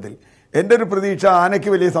യഥാർത്ഥത്തിൽ. എൻ്റെ ഒരു പ്രതീക്ഷ ആനയ്ക്ക്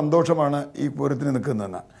വലിയ സന്തോഷമാണ് ഈ പൂരത്തിന്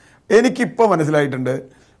നിൽക്കുന്നതെന്ന്. എനിക്കിപ്പോൾ മനസ്സിലായിട്ടുണ്ട്,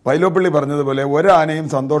 വൈലോപ്പള്ളി പറഞ്ഞതുപോലെ ഒരാനയും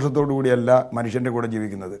സന്തോഷത്തോടു കൂടിയല്ല മനുഷ്യൻ്റെ കൂടെ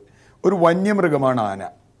ജീവിക്കുന്നത്. ഒരു വന്യമൃഗമാണ് ആന.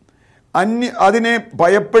 അതിനെ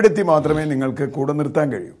ഭയപ്പെടുത്തി മാത്രമേ നിങ്ങൾക്ക് കൂടെ നിർത്താൻ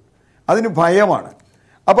കഴിയൂ. അതിന് ഭയമാണ്.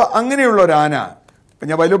 അപ്പോൾ അങ്ങനെയുള്ള ഒരു ആന,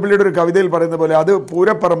 ഞാൻ വൈലോപ്പള്ളിയുടെ ഒരു കവിതയിൽ പറയുന്ന പോലെ, അത്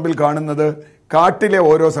പൂരപ്പറമ്പിൽ കാണുന്നത് കാട്ടിലെ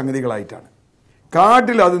ഓരോ സംഗതികളായിട്ടാണ്.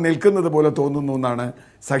 കാട്ടിൽ അത് നിൽക്കുന്നത് പോലെ തോന്നുന്നു എന്നാണ്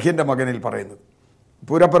സഖ്യൻ്റെ മകനിൽ പറയുന്നത്.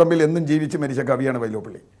 പൂരപ്പറമ്പിൽ എന്നും ജീവിച്ച് മരിച്ച കവിയാണ്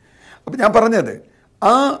വൈലോപ്പള്ളി. അപ്പം ഞാൻ പറഞ്ഞത്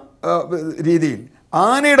ആ രീതിയിൽ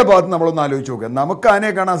ആനയുടെ ഭാഗത്ത് നമ്മളൊന്ന് ആലോചിച്ച് നോക്കുക. നമുക്ക്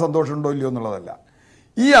ആനയെ കാണാൻ സന്തോഷമുണ്ടോ ഇല്ലയോ എന്നുള്ളതല്ല.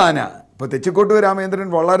 ഈ ആന, ഇപ്പോൾ തെച്ചിക്കോട്ടുകാവ് രാമചന്ദ്രൻ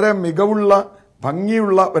വളരെ മികവുള്ള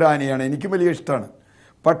ഭംഗിയുള്ള ഒരു ആനയാണ്, എനിക്കും വലിയ ഇഷ്ടമാണ്.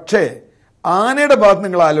 പക്ഷേ ആനയുടെ ഭാഗത്ത്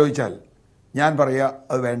നിങ്ങൾ ആലോചിച്ചാൽ ഞാൻ പറയുക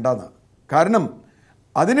അത് വേണ്ടെന്ന്. കാരണം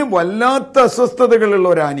അതിന് വല്ലാത്ത അസ്വസ്ഥതകളുള്ള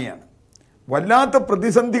ഒരു ആനയാണ്, വല്ലാത്ത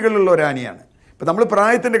പ്രതിസന്ധികളുള്ള ഒരു ആനയാണ്. ഇപ്പം നമ്മൾ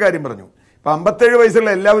പ്രായത്തിൻ്റെ കാര്യം പറഞ്ഞു. ഇപ്പം 57 വയസ്സുള്ള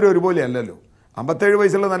എല്ലാവരും ഒരുപോലെ അല്ലല്ലോ. 57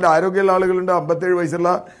 വയസ്സുള്ള നല്ല ആരോഗ്യമുള്ള ആളുകളുണ്ട്, 57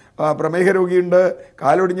 വയസ്സുള്ള പ്രമേഹ രോഗിയുണ്ട്,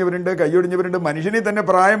 കാലൊടിഞ്ഞവരുണ്ട്, കൈയൊടിഞ്ഞവരുണ്ട്. മനുഷ്യനെ തന്നെ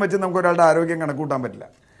പ്രായം വെച്ച് നമുക്ക് ഒരാളുടെ ആരോഗ്യം കണക്കൂട്ടാൻ പറ്റില്ല.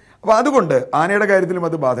 അപ്പോൾ അതുകൊണ്ട് ആനയുടെ കാര്യത്തിലും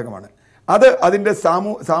അത് ബാധകമാണ്. അത് അതിൻ്റെ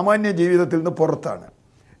സാമാന്യ ജീവിതത്തിൽ നിന്ന് പുറത്താണ്.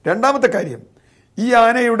 രണ്ടാമത്തെ കാര്യം, ഈ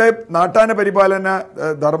ആനയുടെ നാട്ടാന പരിപാലന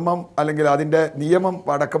ധർമ്മം അല്ലെങ്കിൽ അതിൻ്റെ നിയമം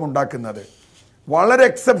അടക്കമുണ്ടാക്കുന്നത് വളരെ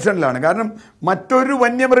എക്സെപ്ഷനിലാണ്. കാരണം മറ്റൊരു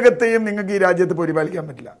വന്യമൃഗത്തെയും നിങ്ങൾക്ക് ഈ രാജ്യത്ത് പരിപാലിക്കാൻ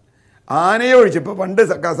പറ്റില്ല. ആനയെ ഒഴിച്ച്, ഇപ്പോൾ പണ്ട്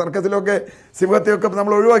സർക്കസിലൊക്കെ സിംഹത്തെയൊക്കെ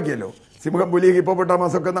നമ്മൾ ഒഴിവാക്കിയല്ലോ. സിംഹം, പുലി,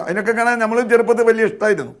 ഹിപ്പോപ്പൊട്ടാമസൊക്കെ അതിനൊക്കെ കാണാൻ നമ്മളും ചെറുപ്പത്തിൽ വലിയ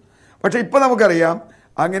ഇഷ്ടമായിരുന്നു. പക്ഷേ ഇപ്പോൾ നമുക്കറിയാം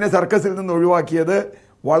അങ്ങനെ സർക്കസിൽ നിന്ന് ഒഴിവാക്കിയത്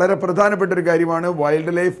വളരെ പ്രധാനപ്പെട്ട ഒരു കാര്യമാണ്.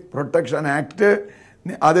 വൈൽഡ് ലൈഫ് പ്രൊട്ടക്ഷൻ ആക്ട്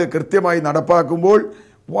അത് കൃത്യമായി നടപ്പാക്കുമ്പോൾ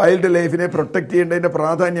വൈൽഡ് ലൈഫിനെ പ്രൊട്ടക്റ്റ് ചെയ്യേണ്ടതിൻ്റെ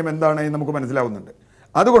പ്രാധാന്യം എന്താണ് എന്ന് നമുക്ക് മനസ്സിലാവുന്നുണ്ട്.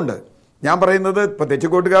 അതുകൊണ്ട് ഞാൻ പറയുന്നത്, ഇപ്പോൾ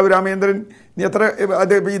തെച്ചിക്കോട്ടുകാവ് രാമചന്ദ്രൻ ഇനി എത്ര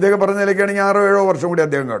ഇദ്ദേഹം പറഞ്ഞ നിലയ്ക്കാണെങ്കിൽ 6-7 വർഷം കൂടി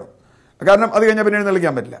അദ്ദേഹം കാണും. കാരണം അത് കഴിഞ്ഞാൽ പിന്നെ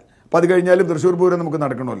എഴുന്നള്ളിക്കാൻ പറ്റില്ല. അപ്പോൾ അത് കഴിഞ്ഞാലും തൃശ്ശൂർ പൂരം നമുക്ക്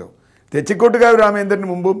നടക്കണമല്ലോ. തെച്ചിക്കോട്ടുകാവ് രാമചന്ദ്രന്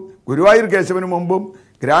മുമ്പും ഗുരുവായൂർ കേശവന് മുമ്പും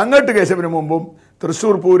ഗ്രാങ്ങാട്ട് കേശവന് മുമ്പും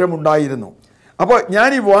തൃശ്ശൂർ പൂരം ഉണ്ടായിരുന്നു. അപ്പോൾ ഞാൻ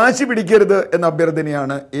ഈ വാശി പിടിക്കരുത് എന്ന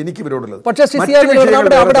അഭ്യർത്ഥനയാണ് എനിക്ക് ഇവരോടുള്ളത്. പക്ഷേ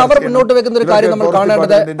അവർ മുന്നോട്ട് വെക്കുന്ന ഒരു കാര്യം നമ്മൾ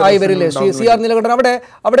കാണേണ്ടത് ആയി വരില്ലേ ശ്രീ CR നീലകണ്ഠൻ?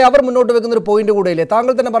 അവിടെ അവർ മുന്നോട്ട് വെക്കുന്ന ഒരു പോയിന്റ് കൂടെയില്ലേ?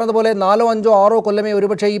 താങ്കൾ തന്നെ പറഞ്ഞതുപോലെ 4, 5, 6 കൊല്ലമേ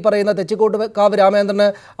ഒരുപക്ഷെ ഈ പറയുന്ന തെച്ചിക്കോട്ടുകാവ് രാമചന്ദ്രന്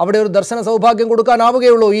അവിടെ ഒരു ദർശന സൗഭാഗ്യം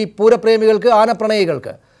കൊടുക്കാനാവുകയുള്ളൂ ഈ പൂരപ്രേമികൾക്ക്,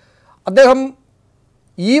 ആനപ്രണയികൾക്ക്. അദ്ദേഹം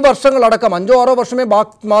ഈ വർഷങ്ങളടക്കം 5, 6 വർഷമേ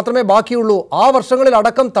മാത്രമേ ബാക്കിയുള്ളൂ. ആ വർഷങ്ങളിൽ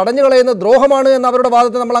അടക്കം തടഞ്ഞു കളയുന്ന ദ്രോഹമാണ് എന്ന് അവരുടെ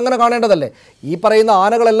വാദത്തെ നമ്മൾ അങ്ങനെ കാണേണ്ടതല്ലേ? ഈ പറയുന്ന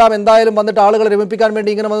ആനകളെല്ലാം എന്തായാലും വന്നിട്ട് ആളുകളെ രമിപ്പിക്കാൻ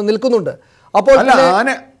വേണ്ടി ഇങ്ങനെ വന്ന് നിൽക്കുന്നുണ്ട്. അപ്പോൾ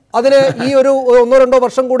അതിന് ഈ ഒരു 1-2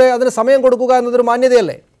 വർഷം കൂടെ അതിന് സമയം കൊടുക്കുക എന്നതൊരു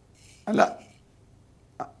മാന്യതയല്ലേ?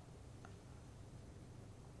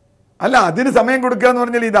 അല്ല അതിന് സമയം കൊടുക്കുക എന്ന്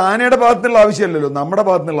പറഞ്ഞാൽ ഇത് ആനയുടെ ഭാഗത്തുനിന്നുള്ള ആവശ്യമല്ലല്ലോ, നമ്മുടെ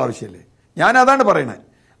ഭാഗത്തുനിന്നുള്ള ആവശ്യമല്ലേ. ഞാൻ അതാണ് പറയുന്നത്.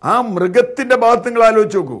 ആ മൃഗത്തിൻ്റെ ഭാഗത്ത് നിങ്ങൾ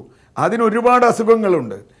ആലോചിച്ച് നോക്കൂ. അതിനൊരുപാട്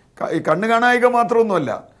അസുഖങ്ങളുണ്ട്. കണ്ണ് കാണായിക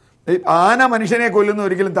മാത്രമൊന്നുമല്ല. ആന മനുഷ്യനെ കൊല്ലുന്ന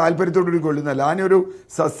ഒരിക്കലും താല്പര്യത്തോടുകൂടി കൊല്ലുന്നതല്ല. ആന ഒരു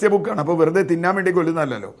സസ്യബുക്കാണ്. അപ്പോൾ വെറുതെ തിന്നാൻ വേണ്ടി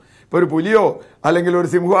കൊല്ലുന്നതല്ലോ. ഇപ്പോൾ ഒരു പുലിയോ അല്ലെങ്കിൽ ഒരു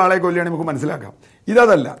സിംഹോ ആളെ കൊല്ലുകയാണെങ്കിൽ നമുക്ക് മനസ്സിലാക്കാം.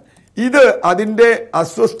 ഇതല്ല, ഇത് അതിൻ്റെ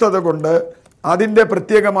അസ്വസ്ഥത കൊണ്ട്, അതിൻ്റെ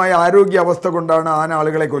പ്രത്യേകമായ ആരോഗ്യ അവസ്ഥ കൊണ്ടാണ് ആന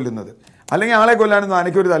ആളുകളെ കൊല്ലുന്നത്. അല്ലെങ്കിൽ ആളെ കൊല്ലാനൊന്നും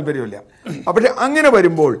ആനയ്ക്കൊരു താല്പര്യമില്ല. പക്ഷെ അങ്ങനെ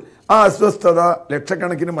വരുമ്പോൾ ആ അസ്വസ്ഥത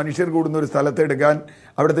ലക്ഷക്കണക്കിന് മനുഷ്യർ കൂടുന്ന ഒരു സ്ഥലത്തെടുക്കാൻ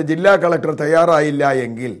അവിടുത്തെ ജില്ലാ കളക്ടർ തയ്യാറായില്ല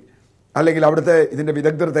എങ്കിൽ, അല്ലെങ്കിൽ അവിടുത്തെ ഇതിൻ്റെ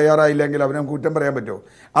വിദഗ്ധർ തയ്യാറായില്ലെങ്കിൽ അവനെ കുറ്റം പറയാൻ പറ്റുമോ?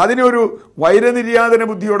 അതിനൊരു വൈരനിര്യാതന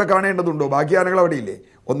ബുദ്ധിയോടെ കാണേണ്ടതുണ്ടോ? ബാക്കി ആനകൾ അവിടെ ഇല്ലേ?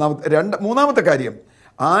 മൂന്നാമത്തെ കാര്യം,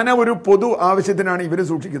 ആന ഒരു പൊതു ആവശ്യത്തിനാണ് ഇവർ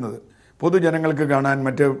സൂക്ഷിക്കുന്നത്. പൊതുജനങ്ങൾക്ക് കാണാൻ,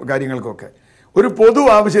 മറ്റ് കാര്യങ്ങൾക്കൊക്കെ. ഒരു പൊതു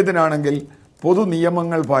ആവശ്യത്തിനാണെങ്കിൽ പൊതു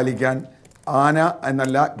നിയമങ്ങൾ പാലിക്കാൻ ആന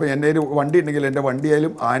എന്നല്ല, ഇപ്പം എൻ്റെ ഒരു വണ്ടി ഉണ്ടെങ്കിൽ എൻ്റെ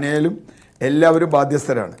വണ്ടിയായാലും ആനയായാലും എല്ലാവരും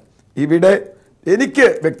ബാധ്യസ്ഥരാണ്. ഇവിടെ എനിക്ക്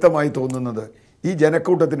വ്യക്തമായി തോന്നുന്നത് ഈ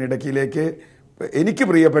ജനക്കൂട്ടത്തിനിടയ്ക്കിലേക്ക് എനിക്ക്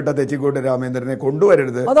പ്രിയപ്പെട്ട തെച്ചിക്കോട്ട് രാമചന്ദ്രനെ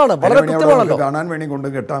കൊണ്ടുവരരുത്. കാണാൻ വേണ്ടി കൊണ്ടു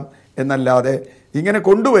കെട്ടാം എന്നല്ലാതെ ഇങ്ങനെ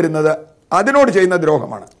കൊണ്ടുവരുന്നത് അതിനോട് ചെയ്യുന്ന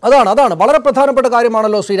ദ്രോഹമാണ്. അതാണ് വളരെ പ്രധാനപ്പെട്ട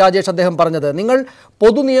കാര്യമാണല്ലോ ശ്രീ രാജേഷ് അദ്ദേഹം പറഞ്ഞത്. നിങ്ങൾ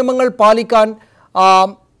പൊതു നിയമങ്ങൾ പാലിക്കാൻ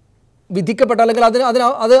വിധിക്കപ്പെട്ട, അല്ലെങ്കിൽ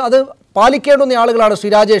അത് പാലിക്കേണ്ടുന്ന ആളുകളാണ് ശ്രീ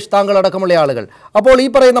രാജേഷ്, താങ്കൾ അടക്കമുള്ള ആളുകൾ. അപ്പോൾ ഈ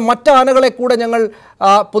പറയുന്ന മറ്റ് ആനകളെ കൂടെ ഞങ്ങൾ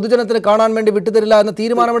പൊതുജനത്തിന് കാണാൻ വേണ്ടി വിട്ടുതരില്ല എന്ന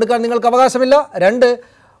തീരുമാനമെടുക്കാൻ നിങ്ങൾക്ക് അവകാശമില്ല. 2,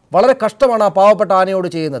 വളരെ കഷ്ടമാണ് ആ പാവപ്പെട്ട ആനയോട്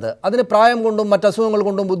ചെയ്യുന്നത്. അതിന് പ്രായം കൊണ്ടും മറ്റസുഖങ്ങൾ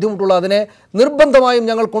കൊണ്ടും ബുദ്ധിമുട്ടുള്ള അതിനെ നിർബന്ധമായും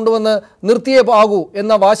ഞങ്ങൾ കൊണ്ടുവന്ന് നിർത്തിയേ ആകൂ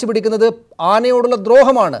എന്ന വാശി പിടിക്കുന്നത് ആനയോടുള്ള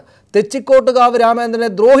ദ്രോഹമാണ്. തെച്ചിക്കോട്ടുകാവ് രാമചന്ദ്രനെ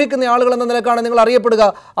ദ്രോഹിക്കുന്ന ആളുകൾ എന്ന നിലക്കാണ് നിങ്ങൾ അറിയപ്പെടുക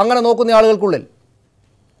അങ്ങനെ നോക്കുന്ന ആളുകൾക്കുള്ളിൽ.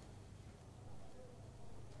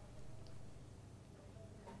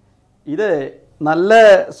 ഇത് നല്ല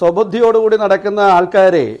സ്വബുദ്ധിയോടുകൂടി നടക്കുന്ന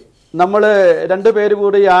ആൾക്കാരെ നമ്മൾ രണ്ടുപേര്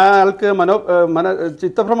കൂടി ആ ആൾക്ക്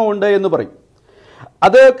ചിത്തഭ്രമമുണ്ട് എന്ന് പറയും.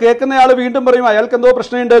 അത് കേൾക്കുന്നയാൾ വീണ്ടും പറയും അയാൾക്ക് എന്തോ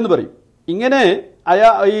പ്രശ്നമുണ്ട് എന്ന് പറയും. ഇങ്ങനെ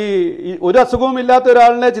ഈ ഒരു അസുഖവും ഇല്ലാത്ത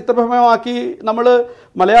ഒരാളിനെ ചിത്തഭ്രമമാക്കി നമ്മൾ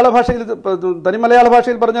മലയാള ഭാഷയിൽ, തനി മലയാള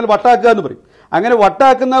ഭാഷയിൽ പറഞ്ഞാൽ വട്ടാക്കുക എന്ന് പറയും. അങ്ങനെ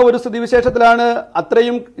വട്ടാക്കുന്ന ഒരു സ്ഥിതിവിശേഷത്തിലാണ്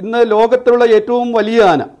അത്രയും ഇന്ന് ലോകത്തിലുള്ള ഏറ്റവും വലിയ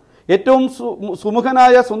ആന, ഏറ്റവും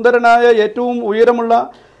സുമുഖനായ സുന്ദരനായ ഏറ്റവും ഉയരമുള്ള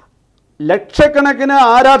ലക്ഷക്കണക്കിന്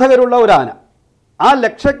ആരാധകരുള്ള ഒരു ആന. ആ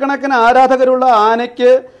ലക്ഷക്കണക്കിന് ആരാധകരുള്ള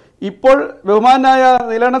ആനയ്ക്ക് ഇപ്പോൾ ബഹുമാനായ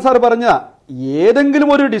നീലകണ്ഠൻ സാർ പറഞ്ഞ ഏതെങ്കിലും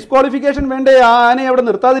ഒരു ഡിസ്ക്വാളിഫിക്കേഷൻ വേണ്ടേ ആ ആനയെ അവിടെ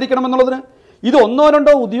നിർത്താതിരിക്കണമെന്നുള്ളതിന്? ഇത് ഒന്നോ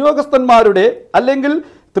രണ്ടോ ഉദ്യോഗസ്ഥന്മാരുടെ അല്ലെങ്കിൽ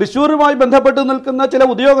തൃശ്ശൂരുമായി ബന്ധപ്പെട്ട് നിൽക്കുന്ന ചില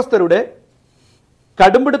ഉദ്യോഗസ്ഥരുടെ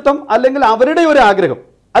കടുംപിടുത്തം, അല്ലെങ്കിൽ അവരുടെ ഒരു ആഗ്രഹം,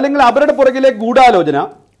 അല്ലെങ്കിൽ അവരുടെ പുറകിലെ ഗൂഢാലോചന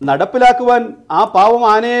നടപ്പിലാക്കുവാൻ ആ പാവം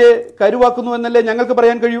ആനയെ കരുവാക്കുന്നു എന്നല്ലേ ഞങ്ങൾക്ക്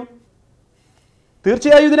പറയാൻ കഴിയൂ?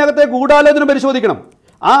 തീർച്ചയായും ഇതിനകത്തെ ഗൂഢാലോചന പരിശോധിക്കണം.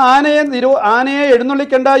 ആ ആനയെ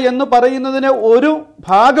എഴുന്നള്ളിക്കേണ്ട എന്ന് പറയുന്നതിന് ഒരു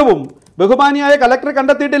ഭാഗവും ബഹുമാനിയായ കളക്ടർ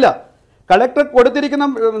കണ്ടെത്തിയിട്ടില്ല. കളക്ടർ കൊടുത്തിരിക്കുന്ന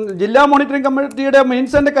ജില്ലാ മോണിറ്ററിംഗ് കമ്മിറ്റിയുടെ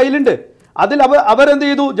മിനിറ്റ്സ് എൻ്റെ കയ്യിലുണ്ട്. അതിൽ അവരെന്ത്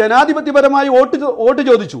ചെയ്തു? ജനാധിപത്യപരമായി വോട്ട്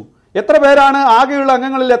ചോദിച്ചു. എത്ര പേരാണ് ആകെയുള്ള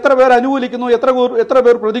അംഗങ്ങളിൽ എത്ര പേർ അനുകൂലിക്കുന്നു, എത്ര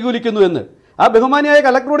പേർ പ്രതികൂലിക്കുന്നു എന്ന്. ആ ബഹുമാനിയായ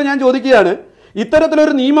കളക്ടറോട് ഞാൻ ചോദിക്കുകയാണ്,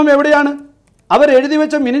 ഇത്തരത്തിലൊരു നിയമം എവിടെയാണ്? അവർ എഴുതി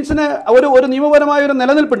വെച്ച മിനിറ്റ്സിന് ഒരു നിയമപരമായ ഒരു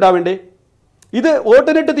നിലനിൽപ്പുണ്ടാവേണ്ടേ? ഇത്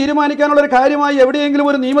വോട്ടിനിട്ട് തീരുമാനിക്കാനുള്ള ഒരു കാര്യമായി എവിടെയെങ്കിലും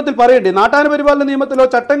ഒരു നിയമത്തിൽ പറയണ്ടേ? നാട്ടാന പരിപാലന നിയമത്തിലോ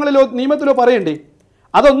ചട്ടങ്ങളിലോ നിയമത്തിലോ പറയണ്ടേ?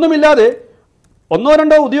 അതൊന്നുമില്ലാതെ ഒന്നോ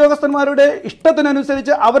രണ്ടോ ഉദ്യോഗസ്ഥന്മാരുടെ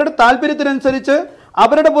ഇഷ്ടത്തിനനുസരിച്ച്, അവരുടെ താല്പര്യത്തിനനുസരിച്ച്,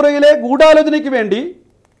 അവരുടെ പുറകിലെ ഗൂഢാലോചനയ്ക്ക് വേണ്ടി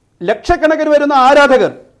ലക്ഷക്കണക്കിന് വരുന്ന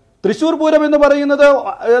ആരാധകർ, തൃശ്ശൂർ പൂരം എന്ന് പറയുന്നത്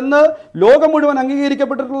എന്ന് ലോകം മുഴുവൻ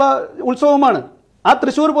അംഗീകരിക്കപ്പെട്ടിട്ടുള്ള ഉത്സവമാണ്. ആ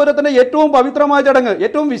തൃശ്ശൂർ പൂരത്തിൻ്റെ ഏറ്റവും പവിത്രമായ ചടങ്ങ്,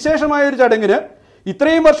 ഏറ്റവും വിശേഷമായ ഒരു ചടങ്ങിന്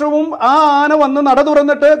ഇത്രയും വർഷവും ആ ആന വന്ന് നട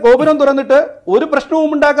തുറന്നിട്ട്, ഗോപുരം തുറന്നിട്ട് ഒരു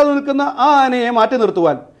പ്രശ്നവും ഉണ്ടാക്കാതെ നിൽക്കുന്ന ആ ആനയെ മാറ്റി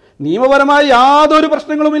നിർത്തുവാൻ നിയമപരമായി യാതൊരു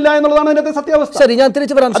പ്രശ്നങ്ങളും ഇല്ല എന്നുള്ളതാണ് അതിനകത്തെ സത്യാവസ്ഥ. ശരി, ഞാൻ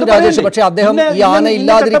തിരിച്ചു വരാം ശ്രീ രാജേഷ്. പക്ഷേ അദ്ദേഹം ഈ ആന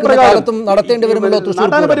ഇല്ലാതിരിക്കുന്ന കാലത്തും നടത്തേണ്ടി വരുമല്ലോ തൃശ്ശൂർ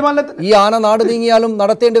പൂരം, ഈ ആന നാട് നീങ്ങിയാലും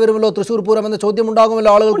നടത്തേണ്ടി വരുമല്ലോ തൃശ്ശൂർ പൂരം എന്ന ചോദ്യം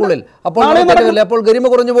ഉണ്ടാകുമല്ലോ ആളുകൾക്കുള്ളിൽ. അപ്പോൾ ഗരിമ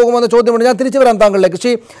കുറഞ്ഞു പോകുമെന്ന ചോദ്യമുണ്ട്. ഞാൻ തിരിച്ചു വരാം താങ്കളിലേക്ക്.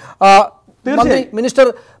 ശ്രീ മന്ത്രി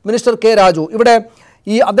മിനിസ്റ്റർ കെ രാജു, ഇവിടെ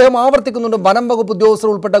ഈ അദ്ദേഹം ആവർത്തിക്കുന്നുണ്ട് വനം വകുപ്പ് ഉദ്യോഗസ്ഥർ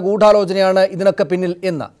ഉൾപ്പെട്ട ഗൂഢാലോചനയാണ് ഇതിനൊക്കെ പിന്നിൽ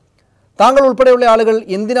എന്ന്. താങ്കൾ ഉൾപ്പെടെയുള്ള ആളുകൾ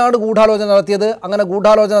എന്തിനാണ് ഗൂഢാലോചന നടത്തിയത്? അങ്ങനെ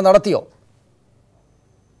ഗൂഢാലോചന നടത്തിയോ?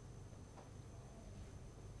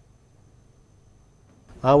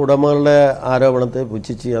 ആ ഉടമകളുടെ ആരോപണത്തെ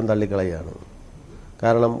പുച്ഛിച്ച് ഞാൻ തള്ളിക്കളയാണ്.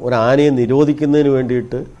 കാരണം ഒരു ആനയെ നിരോധിക്കുന്നതിന്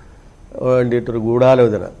വേണ്ടിയിട്ടൊരു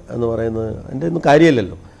ഗൂഢാലോചന എന്ന് പറയുന്നത് അതിൻ്റെ ഒന്നും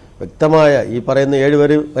കാര്യമില്ലല്ലോ. വ്യക്തമായ ഈ പറയുന്ന 7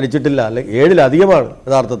 പേര് മരിച്ചിട്ടില്ല, അല്ലെങ്കിൽ 7-ലധികമാണ്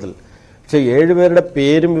യഥാർത്ഥത്തിൽ. പക്ഷേ 7 പേരുടെ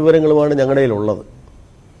പേരും വിവരങ്ങളുമാണ് ഞങ്ങളുടെ കയ്യിലുള്ളത്.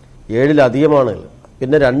 7-ലധികമാണ്.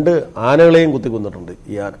 പിന്നെ 2 ആനകളെയും കുത്തിക്കൊന്നിട്ടുണ്ട്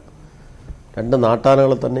ഈ ആന. 2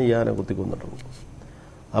 നാട്ടാനകളെ തന്നെ ഈ ആന കുത്തിക്കൊന്നിട്ടുണ്ട്.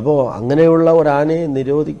 അപ്പോൾ അങ്ങനെയുള്ള ഒരു ആനയെ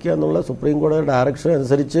നിരോധിക്കുക എന്നുള്ള സുപ്രീം കോടതിയുടെ ഡയറക്ഷൻ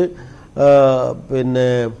അനുസരിച്ച് പിന്നെ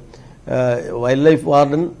വൈൽഡ് ലൈഫ്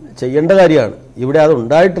വാർഡൻ ചെയ്യേണ്ട കാര്യമാണ്. ഇവിടെ അത്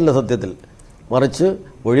ഉണ്ടായിട്ടില്ല സത്യത്തിൽ. മറിച്ച്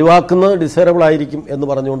ഒഴിവാക്കുന്നത് ഡിസൈറബിൾ ആയിരിക്കും എന്ന്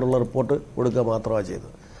പറഞ്ഞുകൊണ്ടുള്ള റിപ്പോർട്ട് കൊടുക്കുക മാത്രമാണ്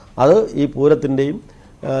ചെയ്തത്. അത് ഈ പൂരത്തിൻ്റെയും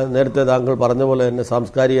നേരത്തെ താങ്കൾ പറഞ്ഞ പോലെ തന്നെ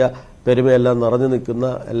സാംസ്കാരിക പെരുമയെല്ലാം നിറഞ്ഞു നിൽക്കുന്ന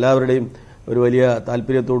എല്ലാവരുടെയും ഒരു വലിയ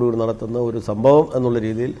താല്പര്യത്തോടുകൂടി നടത്തുന്ന ഒരു സംഭവം എന്നുള്ള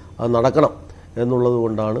രീതിയിൽ അത് നടക്കണം എന്നുള്ളത്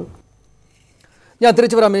കൊണ്ടാണ്. ഞാൻ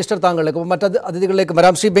തിരിച്ചു വരാം മിനിസ്റ്റർ താങ്കളിലേക്ക്. മറ്റ് അതിഥികളിലേക്ക്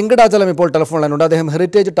വരാം. ശ്രീ വെങ്കടാചലം ഇപ്പോൾ ടെലിഫോൺ ലൈനുണ്ട്. അദ്ദേഹം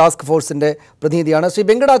ഹെറിറ്റേജ് ടാസ്ക് ഫോഴ്സിൻ്റെ പ്രതിനിധിയാണ്. ശ്രീ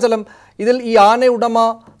വെങ്കടാചലം, ഇതിൽ ഈ ആനയുടമ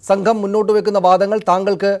സംഘം മുന്നോട്ട് വയ്ക്കുന്ന വാദങ്ങൾ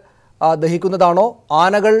താങ്കൾക്ക് ദഹിക്കുന്നതാണോ?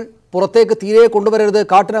 ആനകൾ പുറത്തേക്ക് തീരെ കൊണ്ടുവരരുത്,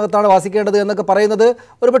 കാട്ടിനകത്താണ് വാസിക്കേണ്ടത് എന്നൊക്കെ പറയുന്നത്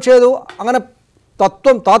ഒരുപക്ഷേ അത് അങ്ങനെ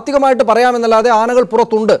താത്വികമായിട്ട് പറയാമെന്നല്ലാതെ ആനകൾ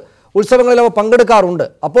പുറത്തുണ്ട്, ഉത്സവങ്ങളിൽ അവ പങ്കെടുക്കാറുണ്ട്.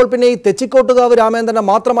 അപ്പോൾ പിന്നെ ഈ തെച്ചിക്കോട്ടുകാവ് രാമേന്ദ്രനെ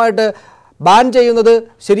മാത്രമായിട്ട് ബാൻ ചെയ്യുന്നത്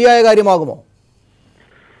ശരിയായ കാര്യമാകുമോ?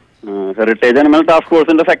 ഹെറിറ്റേജ് അനിമൽ ടാസ്ക്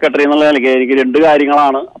ഫോഴ്സിന്റെ സെക്രട്ടറി എന്നുള്ള നിലയ്ക്ക് എനിക്ക് 2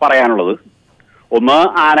 കാര്യങ്ങളാണ് പറയാനുള്ളത്. ഒന്ന്,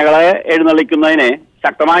 ആനകളെ എഴുന്നള്ളിക്കുന്നതിനെ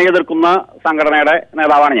ശക്തമായി എതിർക്കുന്ന സംഘടനയുടെ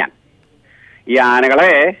നേതാവാണ് ഞാൻ. ഈ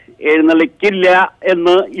ആനകളെ എഴുന്നള്ളിക്കില്ല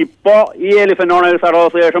എന്ന് ഇപ്പോ ഈ എലിഫന്റ് ഓണേഴ്സ്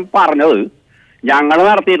അസോസിയേഷൻ പറഞ്ഞത് ഞങ്ങൾ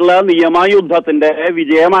നടത്തിയിട്ടുള്ള നിയമയുദ്ധത്തിന്റെ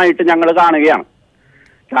വിജയമായിട്ട് ഞങ്ങൾ കാണുകയാണ്.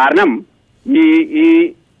 കാരണം ഈ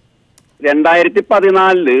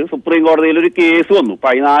 2014 സുപ്രീം കോടതിയിൽ ഒരു കേസ് വന്നു.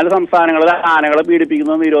 14 സംസ്ഥാനങ്ങളിലെ ആനകളെ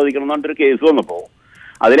പീഡിപ്പിക്കുന്നത് നിരോധിക്കണം എന്ന് പറഞ്ഞിട്ടൊരു കേസ് വന്നപ്പോൾ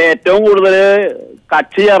അതിൽ ഏറ്റവും കൂടുതൽ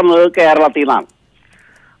കക്ഷി ചേർന്നത് കേരളത്തിൽ നിന്നാണ്.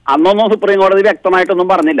 അന്നൊന്നും സുപ്രീം കോടതി വ്യക്തമായിട്ടൊന്നും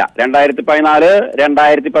പറഞ്ഞില്ല. 2014,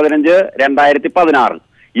 2015, 2016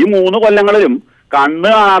 ഈ 3 കൊല്ലങ്ങളിലും കണ്ണ്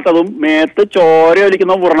കാണാത്തതും മേത്ത്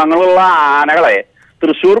ചോരയൊലിക്കുന്ന വ്രണങ്ങളുള്ള ആനകളെ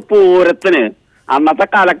തൃശ്ശൂർ പൂരത്തിന് അന്നത്തെ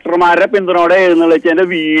കളക്ടർമാരുടെ പിന്തുണയോടെ എഴുന്നള്ളിച്ചതിന്റെ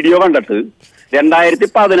വീഡിയോ കണ്ടിട്ട്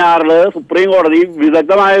 2016 സുപ്രീം കോടതി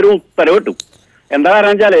വിദഗ്ധമായൊരു ഉത്തരവിട്ടു. എന്താ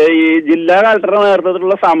കാരണം വെച്ചാല് ഈ ജില്ലാ കളക്ടറുടെ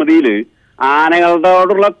നേതൃത്വത്തിലുള്ള സമിതിയിൽ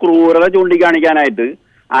ആനകളോടുള്ള ക്രൂരത ചൂണ്ടിക്കാണിക്കാനായിട്ട്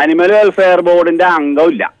ആനിമൽ വെൽഫെയർ ബോർഡിന്റെ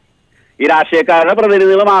അംഗമില്ല. ഈ രാഷ്ട്രീയക്കാരുടെ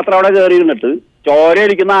പ്രതിനിധികൾ മാത്രം അവിടെ കയറി നിന്നിട്ട്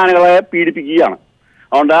ചോരയടിക്കുന്ന ആനകളെ പീഡിപ്പിക്കുകയാണ്.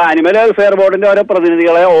 അതുകൊണ്ട് ആനിമൽ വെൽഫെയർ ബോർഡിന്റെ ഓരോ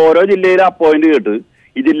പ്രതിനിധികളെ ഓരോ ജില്ലയിൽ അപ്പോയിന്റ് ചെയ്തിട്ട്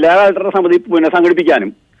ഈ ജില്ലാ കളക്ടറുടെ സമിതി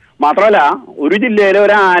പുനഃസംഘടിപ്പിക്കാനും, മാത്രമല്ല ഒരു ജില്ലയിൽ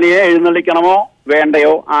ഒരു ആനയെ എഴുന്നള്ളിക്കണമോ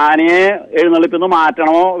വേണ്ടയോ, ആനയെ എഴുന്നള്ളിപ്പിന്ന്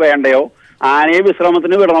മാറ്റണമോ വേണ്ടയോ, ആനയെ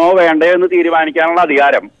വിശ്രമത്തിന് വിടണമോ വേണ്ടയോ എന്ന് തീരുമാനിക്കാനുള്ള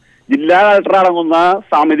അധികാരം ജില്ലാ കളക്ടർ അടങ്ങുന്ന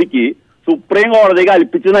സമിതിക്ക് സുപ്രീം കോടതി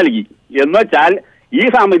കൽപ്പിച്ചു നൽകി. എന്ന് വെച്ചാൽ ഈ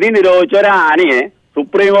സമിതി നിരോധിച്ച ഒരു ആനയെ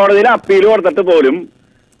സുപ്രീം കോടതിയിൽ അപ്പീൽ കൊടുത്തിട്ട് പോലും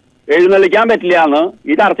എഴുന്നള്ളിക്കാൻ പറ്റില്ല എന്ന്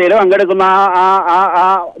ഈ ചർച്ചയിൽ പങ്കെടുക്കുന്ന ആ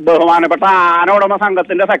ബഹുമാനപ്പെട്ട ആന ഉടമ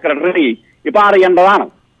സംഘത്തിന്റെ സെക്രട്ടറി ഇപ്പൊ അറിയേണ്ടതാണ്.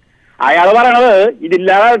 അയാൾ പറയണത് ഈ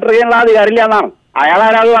ജില്ലാ കളക്ടറിനുള്ള അധികാരമില്ല എന്നാണ്. അയാൾ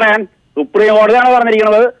ആരാത് പറയാൻ? സുപ്രീം കോടതിയാണ്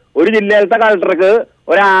പറഞ്ഞിരിക്കുന്നത് ഒരു ജില്ലയിലത്തെ കളക്ടർക്ക്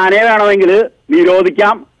ഒരു ആനയെ വേണമെങ്കിൽ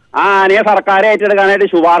നിരോധിക്കാം, ആ ആനയെ സർക്കാർ ഏറ്റെടുക്കാനായിട്ട്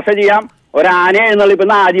ശുപാർശ ചെയ്യാം, ഒരു ആനയെ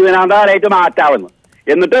എഴുന്നള്ളിപ്പിന്ന് ആജീവനാന്തകാലമായിട്ട് മാറ്റാമെന്ന്.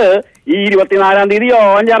 എന്നിട്ട് ഈ 24-ാം തീയതി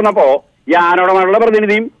യോഗം ചേർന്നപ്പോ ഈ ആനോടമകളുടെ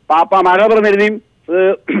പ്രതിനിധിയും പാപ്പാമാരുടെ പ്രതിനിധിയും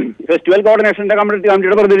ഫെസ്റ്റിവൽ കോർഡിനേഷന്റെ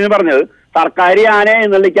കമ്മിറ്റിയുടെ പ്രതിനിധിയും പറഞ്ഞത് സർക്കാർ ഈ ആനയെ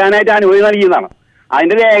എഴുന്നള്ളിക്കാനായിട്ട് അനുമതി നൽകിയതാണ്.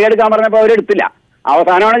 അതിന്റെ രേഖ എടുക്കാൻ പറഞ്ഞപ്പോൾ അവരെടുത്തില്ല.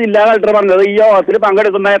 അവസാനമാണ് ജില്ലാ കളക്ടർ പറഞ്ഞത് ഈ യോഗത്തിൽ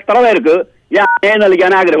പങ്കെടുക്കുന്ന എത്ര പേർക്ക് ഈ ആനയെ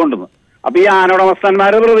എഴുന്നള്ളിക്കാൻ ആഗ്രഹമുണ്ടെന്ന്. അപ്പൊ ഈ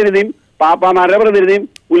ആനോടമസ്ഥന്മാരുടെ പ്രതിനിധിയും പാപ്പാമാരുടെ പ്രതിനിധിയും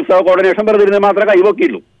ഉത്സവ കോർഡിനേഷൻ പ്രതിനിധിയും മാത്രമേ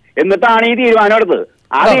കൈവക്കിയുള്ളൂ. എന്നിട്ടാണ് ഈ തീരുമാനം എടുത്തത്.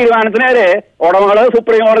 ആ തീരുമാനത്തിനെതിരെ ഉടമകള്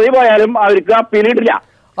സുപ്രീം കോടതി പോയാലും അവർക്ക് അപ്പീൽ ഇടില്ല.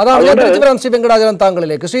 അതാണ് ഞാൻ തിരിച്ചു വരാം ശ്രീ വെങ്കടാചലം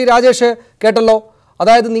താങ്കളിലേക്ക്. ശ്രീ രാജേഷ് കേട്ടല്ലോ,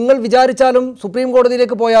 അതായത് നിങ്ങൾ വിചാരിച്ചാലും സുപ്രീം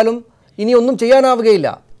കോടതിയിലേക്ക് പോയാലും ഇനി ഒന്നും ചെയ്യാനാവുകയില്ല.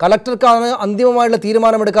 കളക്ടർക്കാണ് അന്തിമമായുള്ള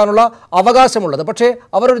തീരുമാനമെടുക്കാനുള്ള അവകാശമുള്ളത്. പക്ഷേ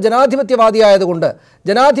അവരൊരു ജനാധിപത്യവാദിയായതുകൊണ്ട്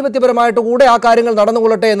ജനാധിപത്യപരമായിട്ട് കൂടെ ആ കാര്യങ്ങൾ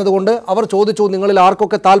നടന്നുകൊള്ളട്ടെ എന്നതുകൊണ്ട് അവർ ചോദിച്ചു, നിങ്ങളിൽ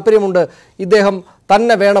ആർക്കൊക്കെ താല്പര്യമുണ്ട് ഇദ്ദേഹം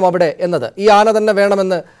തന്നെ വേണം അവിടെ എന്നത്, ഈ ആന തന്നെ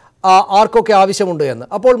വേണമെന്ന് ആർക്കൊക്കെ ആവശ്യമുണ്ട് എന്ന്.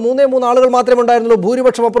 അപ്പോൾ 3 ആളുകൾ മാത്രമേ ഉണ്ടായിരുന്നുള്ളൂ,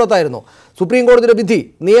 ഭൂരിപക്ഷം അപ്പുറത്തായിരുന്നു. സുപ്രീം കോടതിയുടെ വിധി,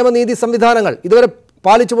 നിയമനീതി സംവിധാനങ്ങൾ, ഇതുവരെ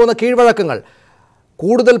പാലിച്ചു പോകുന്ന കീഴ്വഴക്കങ്ങൾ,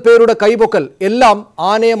 കൂടുതൽ പേരുടെ കൈപൊക്കൽ എല്ലാം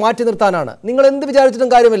ആനയെ മാറ്റി നിർത്താനാണ്. നിങ്ങൾ എന്ത്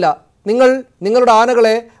വിചാരിച്ചിട്ടും കാര്യമില്ല. നിങ്ങളുടെ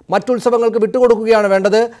ആനകളെ മറ്റുത്സവങ്ങൾക്ക് വിട്ടുകൊടുക്കുകയാണ്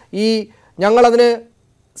വേണ്ടത്. ഞങ്ങളതിന്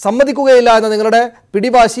സമ്മതിക്കുകയില്ല എന്ന നിങ്ങളുടെ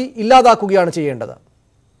പിടിവാശി ഇല്ലാതാക്കുകയാണ് ചെയ്യേണ്ടത്.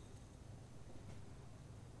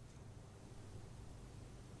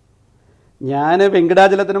 ഞാൻ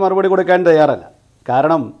വെങ്കടാചലത്തിന് മറുപടി കൊടുക്കാൻ തയ്യാറല്ല.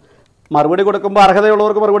 കാരണം മറുപടി കൊടുക്കുമ്പോൾ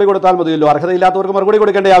അർഹതയുള്ളവർക്ക് മറുപടി കൊടുത്താൽ മതിയല്ലോ, അർഹതയില്ലാത്തവർക്ക് മറുപടി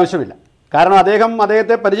കൊടുക്കേണ്ട ആവശ്യമില്ല. കാരണം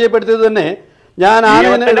അദ്ദേഹത്തെ പരിചയപ്പെടുത്തിയത് തന്നെ ഞാൻ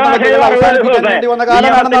അവസാനിപ്പിക്കാൻ വേണ്ടി വന്ന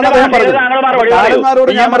കാലമാണെന്നാണ് അദ്ദേഹം പറഞ്ഞത്.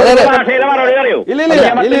 കാലന്മാരോട് ഞാൻ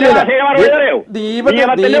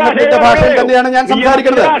ദീപത്തിന്റെ ഭാഷയിൽ തന്നെയാണ് ഞാൻ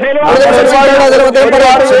സംസാരിക്കുന്നത്.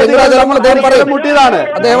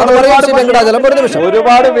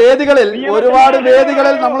 ഒരുപാട് വേദികളിൽ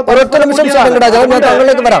നമ്മൾ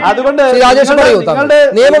അതുകൊണ്ട്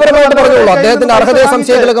നിയമപരമായിട്ട് പറഞ്ഞോളൂ. അദ്ദേഹത്തിന്റെ അർഹതയെ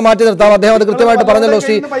സംശയങ്ങളൊക്കെ മാറ്റി നിർത്താം. അദ്ദേഹം അത് കൃത്യമായിട്ട് പറഞ്ഞല്ലോ.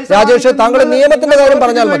 ശ്രീ രാജേഷ്, താങ്കൾ നിയമത്തിന്റെ കാര്യം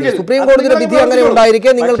പറഞ്ഞാൽ മതി. സുപ്രീം കോടതിയുടെ വിധി അങ്ങനെ ഉണ്ടായിരിക്കെ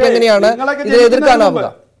നിങ്ങൾക്ക് എങ്ങനെയാണ് ഇതിനെ എതിർക്കാനാവുക?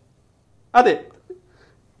 അതെ,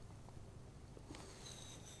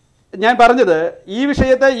 ഞാൻ പറഞ്ഞത് ഈ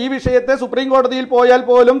വിഷയത്തെ സുപ്രീം കോടതിയിൽ പോയാൽ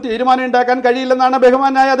പോലും തീരുമാനം ഉണ്ടാക്കാൻ കഴിയില്ലെന്നാണ്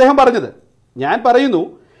ബഹുമാനായ അദ്ദേഹം പറഞ്ഞത്. ഞാൻ പറയുന്നു,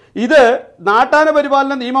 ഇത് നാട്ടാന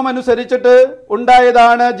പരിപാലന നിയമം അനുസരിച്ചിട്ട്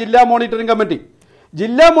ഉണ്ടായതാണ് ജില്ലാ മോണിറ്ററിംഗ് കമ്മിറ്റി.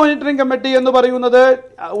 ജില്ലാ മോണിറ്ററിംഗ് കമ്മിറ്റി എന്ന് പറയുന്നത്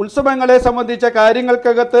ഉത്സവങ്ങളെ സംബന്ധിച്ച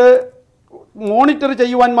കാര്യങ്ങൾക്കകത്ത് മോണിറ്റർ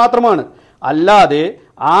ചെയ്യുവാൻ മാത്രമാണ്. അല്ലാതെ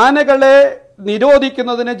ആനകളെ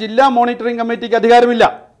നിരോധിക്കുന്നതിന് ജില്ലാ മോണിറ്ററിംഗ് കമ്മിറ്റിക്ക് അധികാരമില്ല.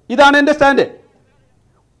 ഇതാണ് എന്റെ സ്റ്റാൻഡ്.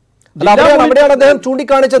 അവിടെയാണ് അദ്ദേഹം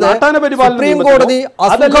ചൂണ്ടിക്കാണിച്ചത് സുപ്രീം കോടതി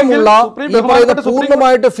അസുഖമുള്ള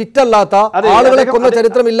പൂർണ്ണമായിട്ട് ഫിറ്റ് അല്ലാത്ത ആളുകളെ കൊന്ന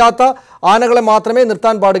ചരിത്രമില്ലാത്ത ആനകളെ മാത്രമേ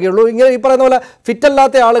നിർത്താൻ പാടുകയുള്ളൂ. ഇങ്ങനെ ഈ പറയുന്ന പോലെ ഫിറ്റ്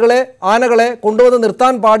അല്ലാത്ത ആനകളെ കൊണ്ടുവന്ന്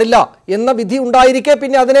നിർത്താൻ പാടില്ല എന്ന വിധി ഉണ്ടായിരിക്കെ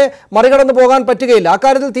പിന്നെ അതിനെ മറികടന്നു പോകാൻ പറ്റുകയില്ല.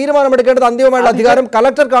 അക്കാര്യത്തിൽ തീരുമാനമെടുക്കേണ്ടത് അന്തിമമായുള്ള അധികാരം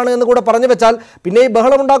കളക്ടർക്കാണ് എന്ന് കൂടെ പറഞ്ഞു വെച്ചാൽ പിന്നെ ഈ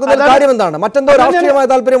ബഹളം ഉണ്ടാക്കുന്ന കാര്യം എന്താണ്? മറ്റെന്തോ രാഷ്ട്രീയമായ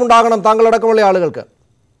താല്പര്യം ഉണ്ടാകണം താങ്കളടക്കമുള്ള ആളുകൾക്ക്?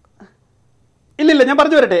 ഇല്ലില്ല, ഞാൻ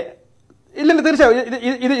പറഞ്ഞു വരട്ടെ. ഇല്ലില്ല,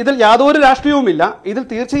 തീർച്ചയായും ഇതിൽ യാതൊരു രാഷ്ട്രീയവുമില്ല. ഇതിൽ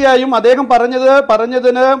തീർച്ചയായും അദ്ദേഹം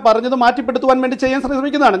പറഞ്ഞത് മാറ്റിപ്പെടുത്തുവാൻ വേണ്ടി ചെയ്യാൻ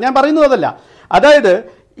ശ്രമിക്കുന്നതാണ്. ഞാൻ പറയുന്നത് അതല്ല. അതായത്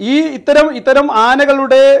ഈ ഇത്തരം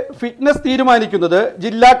ആനകളുടെ ഫിറ്റ്നസ് തീരുമാനിക്കുന്നത്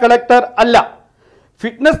ജില്ലാ കളക്ടർ അല്ല.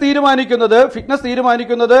 ഫിറ്റ്നസ്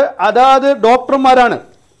തീരുമാനിക്കുന്നത് അതാത് ഡോക്ടർമാരാണ്.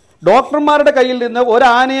 ഡോക്ടർമാരുടെ കയ്യിൽ നിന്ന് ഒരു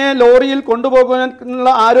ആനയെ ലോറിയിൽ കൊണ്ടുപോകാനുള്ള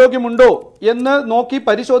ആരോഗ്യമുണ്ടോ എന്ന് നോക്കി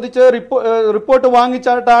പരിശോധിച്ച് റിപ്പോർട്ട്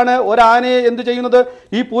വാങ്ങിച്ചിട്ടാണ് ഒരു ആനയെ എന്ത് ചെയ്യുന്നത്,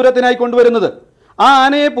 ഈ പൂരത്തിനായി കൊണ്ടുവരുന്നത്. ആ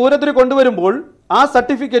ആനയെ പൂരത്തിന് കൊണ്ടുവരുമ്പോൾ ആ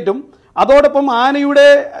സർട്ടിഫിക്കറ്റും അതോടൊപ്പം ആനയുടെ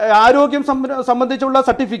ആരോഗ്യം സംബന്ധിച്ചുള്ള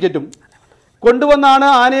സർട്ടിഫിക്കറ്റും കൊണ്ടുവന്നാണ്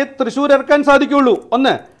ആനയെ തൃശ്ശൂർ ഇറക്കാൻ സാധിക്കുകയുള്ളൂ.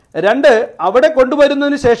 1. 2, അവിടെ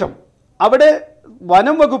കൊണ്ടുവരുന്നതിന് ശേഷം അവിടെ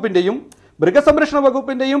വനം വകുപ്പിൻ്റെയും മൃഗസംരക്ഷണ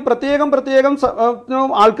വകുപ്പിൻ്റെയും പ്രത്യേകം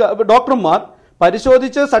ഡോക്ടർമാർ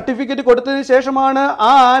പരിശോധിച്ച് സർട്ടിഫിക്കറ്റ് കൊടുത്തതിന് ശേഷമാണ്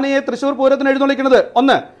ആ ആനയെ തൃശ്ശൂർ പൂരത്തിന് എഴുന്നള്ളിക്കുന്നത്.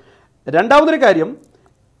 ഒന്ന്. രണ്ടാമതൊരു കാര്യം,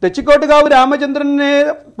 തെച്ചിക്കോട്ടുകാവ് രാമചന്ദ്രനെ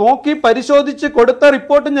നോക്കി പരിശോധിച്ച് കൊടുത്ത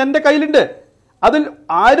റിപ്പോർട്ട് എൻ്റെ കയ്യിലുണ്ട്. അതിൽ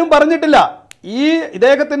ആരും പറഞ്ഞിട്ടില്ല ഈ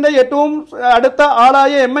ഇദ്ദേഹത്തിൻ്റെ ഏറ്റവും അടുത്ത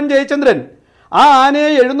ആളായ MN ജയചന്ദ്രൻ ആ ആനയെ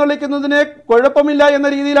എഴുന്നള്ളിക്കുന്നതിന് കുഴപ്പമില്ല എന്ന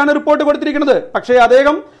രീതിയിലാണ് റിപ്പോർട്ട് കൊടുത്തിരിക്കുന്നത്. പക്ഷേ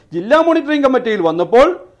അദ്ദേഹം ജില്ലാ മോണിറ്ററിംഗ് കമ്മിറ്റിയിൽ വന്നപ്പോൾ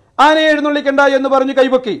ആനയെ എഴുന്നള്ളിക്കണ്ട എന്ന് പറഞ്ഞ്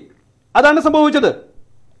കൈപൊക്കി. അതാണ് സംഭവിച്ചത്.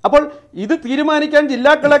 അപ്പോൾ ഇത് തീരുമാനിക്കാൻ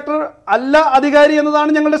ജില്ലാ കളക്ടർ അല്ല അധികാരി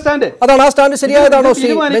എന്നതാണ് ഞങ്ങളുടെ സ്റ്റാൻഡ്. അതാണ് ആ സ്റ്റാൻഡ് ശരിയായതാണോ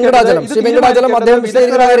ശ്രീ വെങ്കടാചലം? ശ്രീ വെങ്കടാചലം അദ്ദേഹം ഈ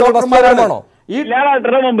ജില്ലാ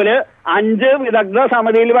കളക്ടറുടെ മുമ്പിൽ 5 വിദഗ്ധ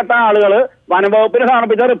സമിതിയിൽപ്പെട്ട ആളുകൾ വനംവകുപ്പിന്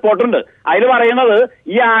സമർപ്പിച്ച റിപ്പോർട്ടുണ്ട്. അതിൽ പറയുന്നത്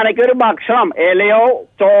ഈ ആനയ്ക്ക് ഒരു ഭക്ഷണം ഇലയോ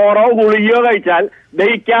ചോറോ ഗുളികയോ കഴിച്ചാൽ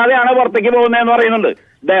ദഹിക്കാതെയാണ് പുറത്തേക്ക് പോകുന്നതെന്ന് പറയുന്നുണ്ട്.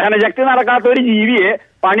 ദഹനശക്തി നടക്കാത്ത ഒരു ജീവിയെ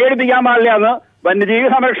പണിയെടുപ്പിക്കാൻ പാടില്ല എന്ന് വന്യജീവി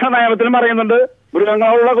സംരക്ഷണ നിയമത്തിലും പറയുന്നുണ്ട്,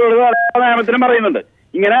 മൃഗങ്ങളുള്ള നിയമത്തിലും പറയുന്നുണ്ട്.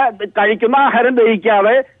 ഇങ്ങനെ കഴിക്കുന്ന ആഹാരം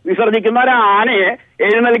ദഹിക്കാതെ വിസർജിക്കുന്ന ഒരു ആനയെ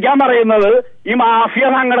എഴുന്നള്ളിക്കാൻ പറയുന്നത് ഈ മാഫിയ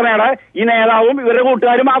സംഘടനയുടെ ഈ നേതാവും ഇവരുടെ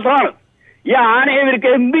കൂട്ടുകാരും മാത്രമാണ്. ഈ ആനയെ ഇവർക്ക്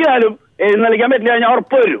എന്ത് ചെയ്യാലും എഴുന്നള്ളിക്കാൻ പറ്റില്ല, ഞാൻ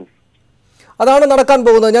ഉറപ്പ് വരും. അതാണ് നടക്കാൻ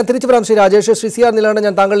പോകുന്നത്. ഞാൻ തിരിച്ചു വരാം ശ്രീ രാജേഷ്. ശ്രീ CR നീലകണ്ഠൻ,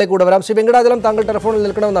 ഞാൻ താങ്കളിലേക്ക് കൂടെ വരാം. ശ്രീ വെങ്കടാചലം, താങ്കൾ ടെലിഫോണിൽ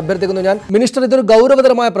നിൽക്കണമെന്ന് അഭ്യർത്ഥിക്കുന്നു ഞാൻ. മിനിസ്റ്റർ, ഇതൊരു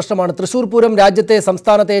ഗൗരവതരമായ പ്രശ്നമാണ്. തൃശ്ശൂർ പൂരം രാജ്യത്തെ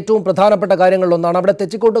സംസ്ഥാനത്തെ ഏറ്റവും പ്രധാനപ്പെട്ട കാര്യങ്ങളിലൊന്നാണ്. അവിടെ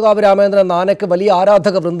തെച്ചിക്കോട്ടുകാവ് രാമചന്ദ്രൻ ആനയ്ക്ക് വലിയ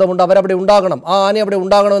ആരാധക വൃന്ദമുണ്ട്. അവരവിടെ ഉണ്ടാകണം. ആ ആന അവിടെ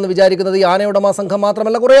ഉണ്ടാകണമെന്ന് വിചാരിക്കുന്നത് ഈ ആനയുടമ സംഘം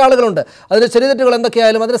മാത്രമല്ല, കുറേ ആളുകളുണ്ട്. അതിന് ശരിതെറ്റുകൾ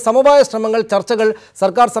എന്തൊക്കെയായാലും അതിന് സമവായ ശ്രമങ്ങൾ, ചർച്ചകൾ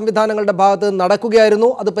സർക്കാർ സംവിധാനങ്ങളുടെ ഭാഗത്ത് നടക്കുകയായിരുന്നു.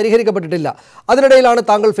 അത് പരിഹരിക്കപ്പെട്ടിട്ടില്ല. അതിനിടയിലാണ്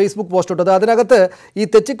താങ്കൾ ഫേസ്ബുക്ക് പോസ്റ്റ് ഇട്ടത്. അതിനകത്ത് ഈ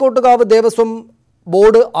തെച്ചിക്കോട്ടുകാവ് ദേവസ്വം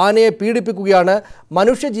ബോർഡ് ആനയെ പീഡിപ്പിക്കുകയാണ്,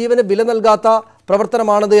 മനുഷ്യജീവന് വില നൽകാത്ത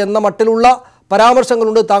പ്രവർത്തനമാണത് എന്ന മട്ടിലുള്ള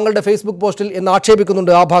പരാമർശങ്ങളുണ്ട് താങ്കളുടെ ഫേസ്ബുക്ക് പോസ്റ്റിൽ എന്ന്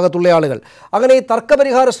ആക്ഷേപിക്കുന്നുണ്ട് ആ ഭാഗത്തുള്ള ആളുകൾ. അങ്ങനെ ഈ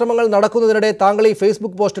തർക്കപരിഹാര ശ്രമങ്ങൾ നടക്കുന്നതിനിടെ താങ്കൾ ഈ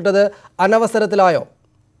ഫേസ്ബുക്ക് പോസ്റ്റ് ഇട്ടത് അനവസരത്തിലായോ?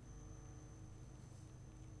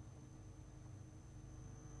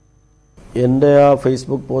 എൻ്റെ ആ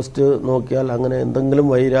ഫേസ്ബുക്ക് പോസ്റ്റ് നോക്കിയാൽ അങ്ങനെ എന്തെങ്കിലും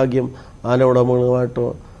വൈരാഗ്യം ആന ഉടമകളുമായിട്ടോ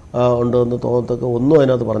ഉണ്ടെന്ന് തോന്നത്തൊക്കെ ഒന്നും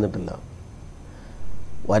അതിനകത്ത് പറഞ്ഞിട്ടില്ല.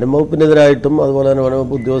 വനംവകുപ്പിനെതിരായിട്ടും അതുപോലെ തന്നെ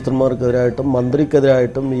വനംവകുപ്പ് ഉദ്യോഗസ്ഥന്മാർക്കെതിരായിട്ടും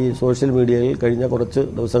മന്ത്രിക്കെതിരായിട്ടും ഈ സോഷ്യൽ മീഡിയയിൽ കഴിഞ്ഞ കുറച്ച്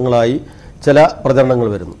ദിവസങ്ങളായി ചില പ്രചരണങ്ങൾ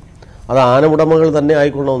വരുന്നു. അത് ആന ഉടമകൾ തന്നെ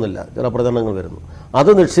ആയിക്കൊള്ളണമെന്നില്ല, ചില പ്രചരണങ്ങൾ വരുന്നു.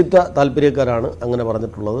 അത് നിക്ഷിപ്ത താല്പര്യക്കാരാണ് അങ്ങനെ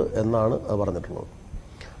പറഞ്ഞിട്ടുള്ളത് എന്നാണ് അത് പറഞ്ഞിട്ടുള്ളത്.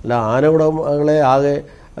 അല്ല ആന ഉടമകളെ ആകെ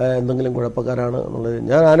എന്തെങ്കിലും കുഴപ്പക്കാരാണ് എന്നുള്ളത്.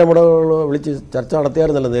 ഞാൻ ആന ഉടമകൾ വിളിച്ച് ചർച്ച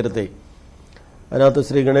നടത്തിയായിരുന്നല്ലോ നേരത്തെ. അതിനകത്ത്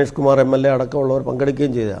ശ്രീ ഗണേഷ് കുമാർ MLA അടക്കമുള്ളവർ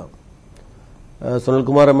പങ്കെടുക്കുകയും ചെയ്തതാണ്.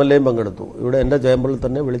 സുനിൽകുമാർ MLAയും പങ്കെടുത്തു. ഇവിടെ എൻ്റെ ചേംബറിൽ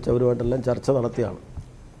തന്നെ വിളിച്ചവരുമായിട്ടെല്ലാം ചർച്ച നടത്തിയാണ്.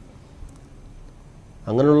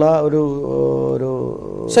 അങ്ങനെയുള്ള ഒരു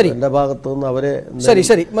എൻ്റെ ഭാഗത്തു നിന്ന് അവരെ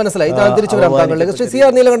ശരി മനസ്സിലായി. തിരിച്ചു വരാം താങ്കളിലേക്ക്. ശ്രീ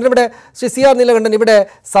CR നീലകണ്ഠൻ, ഇവിടെ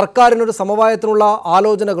സർക്കാരിനൊരു സമവായത്തിനുള്ള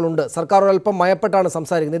ആലോചനകളുണ്ട്. സർക്കാർ ഒരല്പം മയപ്പെട്ടാണ്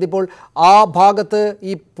സംസാരിക്കുന്നത്. ഇതിപ്പോൾ ആ ഭാഗത്ത്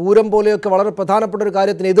ഈ പൂരം പോലെയൊക്കെ വളരെ പ്രധാനപ്പെട്ട ഒരു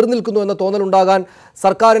കാര്യത്തിന് എതിർ നിൽക്കുന്നു എന്ന തോന്നലുണ്ടാകാൻ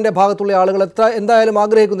സർക്കാരിൻ്റെ ഭാഗത്തുള്ള ആളുകൾ എന്തായാലും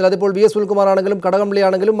ആഗ്രഹിക്കുന്നില്ല. അതിപ്പോൾ VS സുനിൽകുമാർ ആണെങ്കിലും കടകംപള്ളി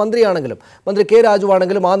ആണെങ്കിലും മന്ത്രിയാണെങ്കിലും മന്ത്രി K രാജു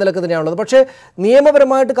ആണെങ്കിലും ആ നിലക്ക് തന്നെയാണുള്ളത്. പക്ഷേ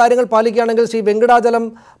നിയമപരമായിട്ട് കാര്യങ്ങൾ പാലിക്കുകയാണെങ്കിൽ ശ്രീ വെങ്കടാചലം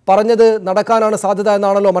പറഞ്ഞത് നടക്കാനാണ് സാധ്യത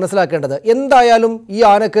എന്നാണല്ലോ മനസ്സിലാക്കേണ്ടത്. എന്തായാലും ഈ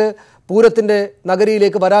ആനക്ക് പൂരത്തിൻ്റെ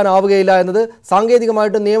നഗരിയിലേക്ക് വരാനാവുകയില്ല എന്നത്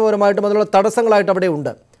സാങ്കേതികമായിട്ടും നിയമപരമായിട്ടും അതിനുള്ള തടസ്സങ്ങളായിട്ട് അവിടെ ഉണ്ട്.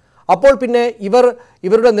 അപ്പോൾ പിന്നെ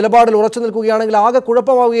ഇവരുടെ നിലപാടിൽ ഉറച്ചു നിൽക്കുകയാണെങ്കിൽ ആകെ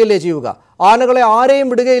കുഴപ്പമാവുകയല്ലേ ചെയ്യുക? ആനകളെ ആരെയും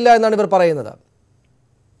വിടുകയില്ല എന്നാണ് ഇവർ പറയുന്നത്.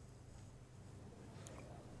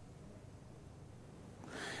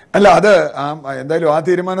 അല്ല, അത് എന്തായാലും ആ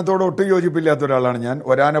തീരുമാനത്തോട് ഒട്ടും യോജിപ്പില്ലാത്ത ഒരാളാണ് ഞാൻ.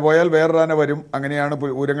 ഒരാന പോയാൽ വേറൊരാന വരും, അങ്ങനെയാണ്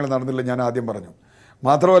പൂരങ്ങൾ നടന്നില്ല ഞാൻ ആദ്യം പറഞ്ഞു.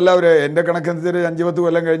 മാത്രമല്ല എൻ്റെ കണക്കനുസരിച്ച് 5-10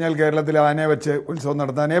 കൊല്ലം കഴിഞ്ഞാൽ കേരളത്തിൽ ആനയെ വെച്ച് ഉത്സവം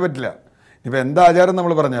നടത്താനേ പറ്റില്ല. ഇപ്പോൾ എന്താ ആചാരം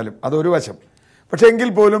നമ്മൾ പറഞ്ഞാലും അതൊരു വശം. പക്ഷേ എങ്കിൽ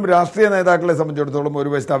പോലും രാഷ്ട്രീയ നേതാക്കളെ സംബന്ധിച്ചിടത്തോളം ഒരു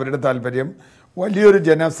വശത്ത് അവരുടെ താല്പര്യം വലിയൊരു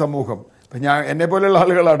ജനസമൂഹം, ഇപ്പം എന്നെപ്പോലെയുള്ള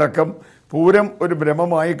ആളുകളടക്കം പൂരം ഒരു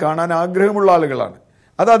ഭ്രമമായി കാണാൻ ആഗ്രഹമുള്ള ആളുകളാണ്.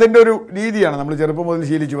 അത് അതിൻ്റെ ഒരു രീതിയാണ്, നമ്മൾ ചെറുപ്പം മുതൽ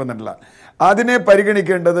ശീലിച്ചു വന്നിട്ടില്ല. അതിനെ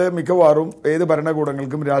പരിഗണിക്കേണ്ടത് മിക്കവാറും ഏത്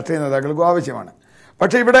ഭരണകൂടങ്ങൾക്കും രാഷ്ട്രീയ നേതാക്കൾക്കും ആവശ്യമാണ്.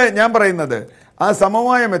 പക്ഷേ ഇവിടെ ഞാൻ പറയുന്നത് ആ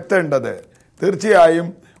സമവായം എത്തേണ്ടത് തീർച്ചയായും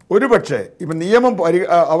ഒരുപക്ഷെ ഇപ്പം നിയമം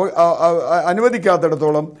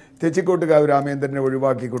അനുവദിക്കാത്തിടത്തോളം തെച്ചിക്കോട്ടുകാവ് രാമചന്ദ്രനെ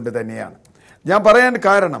ഒഴിവാക്കിക്കൊണ്ട് തന്നെയാണ്. ഞാൻ പറയാൻ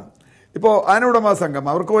കാരണം, ഇപ്പോൾ ആന ഉടമ സംഘം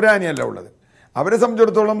അവർക്ക് ഒരാനയല്ല ഉള്ളത്. അവരെ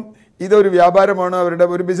സംബന്ധിച്ചിടത്തോളം ഇതൊരു വ്യാപാരമാണ്, അവരുടെ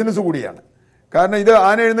ഒരു ബിസിനസ് കൂടിയാണ്. കാരണം ഇത്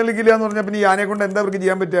ആന എഴുന്നള്ളിക്കില്ല എന്ന് പറഞ്ഞാൽ പിന്നെ ഈ ആനയെ കൊണ്ട് എന്താ അവർക്ക്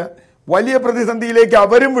ചെയ്യാൻ പറ്റുക? വലിയ പ്രതിസന്ധിയിലേക്ക്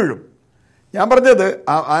അവരും വീഴും. ഞാൻ പറഞ്ഞത്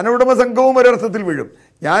ആന ഉടമ സംഘവും ഒരർത്ഥത്തിൽ വീഴും.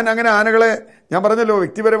 ഞാൻ അങ്ങനെ ആനകളെ, ഞാൻ പറഞ്ഞല്ലോ,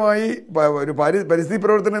 വ്യക്തിപരമായി ഒരു പരിസ്ഥിതി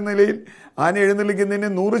പ്രവർത്തന എന്ന നിലയിൽ ആന എഴുന്നള്ളിക്കുന്നതിന്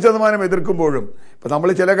 100% എതിർക്കുമ്പോഴും ഇപ്പോൾ നമ്മൾ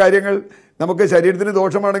ചില കാര്യങ്ങൾ നമുക്ക് ശരീരത്തിന്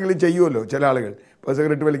ദോഷമാണെങ്കിലും ചെയ്യുമല്ലോ ചില ആളുകൾ. ഇപ്പോൾ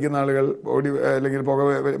സിഗരറ്റ് വലിക്കുന്ന ആളുകൾ, അല്ലെങ്കിൽ പുക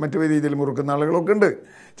മറ്റു രീതിയിൽ മുറുക്കുന്ന ആളുകളൊക്കെ ഉണ്ട്.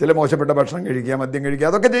 ചില മോശപ്പെട്ട ഭക്ഷണം കഴിക്കുക, മദ്യം കഴിക്കുക,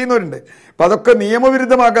 അതൊക്കെ ചെയ്യുന്നവരുണ്ട്. അപ്പോൾ അതൊക്കെ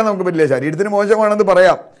നിയമവിരുദ്ധമാക്കാൻ നമുക്ക് പറ്റില്ല. ശരീരത്തിന് മോശമാണെന്ന്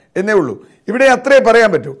പറയാം എന്നേ ഉള്ളൂ. ഇവിടെ അത്രേ പറയാൻ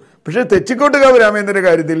പറ്റൂ. പക്ഷേ തെച്ചിക്കോട്ടുകാവ് രാമേന്ദ്രൻ്റെ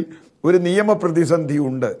കാര്യത്തിൽ ഒരു നിയമ പ്രതിസന്ധി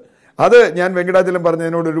ഉണ്ട്. അത് ഞാൻ വെങ്കടാചലം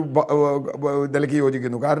പറഞ്ഞതിനോടൊരു നിലയ്ക്ക്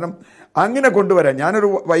യോജിക്കുന്നു. കാരണം അങ്ങനെ കൊണ്ടുവരാൻ ഞാനൊരു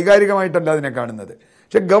വൈകാരികമായിട്ടല്ല അതിനെ കാണുന്നത്.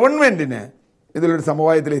 പക്ഷെ ഗവൺമെൻറ്റിന് ഇതിലൊരു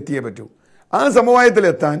സമവായത്തിൽ എത്തിയേ പറ്റൂ. ആ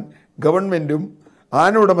സമവായത്തിലെത്താൻ ഗവൺമെൻറ്റും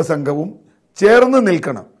ആന ഉടമ സംഘവും ചേർന്ന്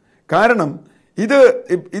നിൽക്കണം. കാരണം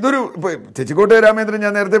ഇതൊരു ഇപ്പോൾ തെച്ചിക്കോട്ട് രാമേന്ദ്രൻ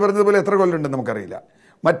ഞാൻ നേരത്തെ പറഞ്ഞതുപോലെ എത്ര കൊല്ലുണ്ടെന്ന് നമുക്കറിയില്ല,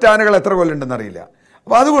 മറ്റാനകൾ എത്ര കൊല്ലുണ്ടെന്ന് അറിയില്ല.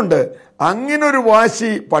 അപ്പോൾ അതുകൊണ്ട് അങ്ങനൊരു വാശി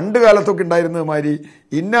പണ്ട് കാലത്തൊക്കെ ഉണ്ടായിരുന്നത് മാതിരി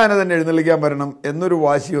ഇന്നാന തന്നെ എഴുന്നള്ളിക്കാൻ വരണം എന്നൊരു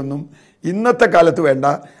വാശിയൊന്നും ഇന്നത്തെ കാലത്ത് വേണ്ട.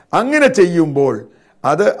 അങ്ങനെ ചെയ്യുമ്പോൾ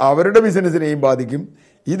അത് അവരുടെ ബിസിനസ്സിനെയും ബാധിക്കും.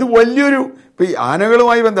 ഇത് വലിയൊരു ഇപ്പോൾ ഈ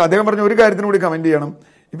ആനകളുമായി ബന്ധം അദ്ദേഹം പറഞ്ഞ ഒരു കാര്യത്തിന് കൂടി കമൻറ്റ് ചെയ്യണം.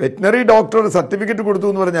 ഈ വെറ്റിനറി ഡോക്ടർ സർട്ടിഫിക്കറ്റ് കൊടുത്തു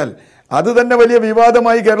എന്ന് പറഞ്ഞാൽ അത് തന്നെ വലിയ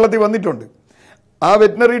വിവാദമായി കേരളത്തിൽ വന്നിട്ടുണ്ട്. ആ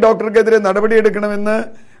വെറ്റിനറി ഡോക്ടർക്കെതിരെ നടപടിയെടുക്കണമെന്ന്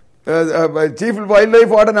ചീഫ് വൈൽഡ്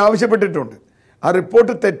ലൈഫ് വാർഡൻ ആവശ്യപ്പെട്ടിട്ടുണ്ട്. ആ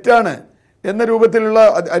റിപ്പോർട്ട് തെറ്റാണ് എന്ന രൂപത്തിലുള്ള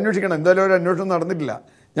അന്വേഷിക്കണം. എന്തായാലും ഒരു അന്വേഷണം നടന്നിട്ടില്ല.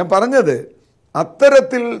 ഞാൻ പറഞ്ഞത്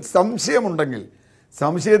അത്തരത്തിൽ സംശയമുണ്ടെങ്കിൽ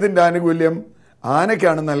സംശയത്തിൻ്റെ ആനുകൂല്യം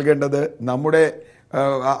ആനയ്ക്കാണ് നൽകേണ്ടത്, നമ്മുടെ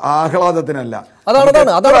ആഹ്ലാദത്തിനല്ല. അതാണ്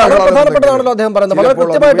പ്രധാനപ്പെട്ടതാണല്ലോ അദ്ദേഹം പറയുന്നത്. വളരെ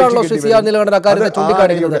കൃത്യമായിട്ടാണല്ലോ ശ്രീ സി ആർ നീലകണ്ഠൻ അക്കാര്യത്തെ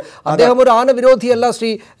ചൂണ്ടിക്കാണിക്കുന്നത്. അദ്ദേഹം ഒരു ആന വിരോധിയല്ല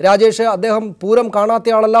ശ്രീ രാജേഷ്. അദ്ദേഹം പൂരം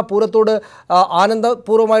കാണാത്ത ആളല്ല, പൂരത്തോട്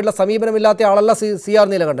ആനന്ദപൂർവ്വമായിട്ടുള്ള സമീപനമില്ലാത്ത ആളല്ല സി ആർ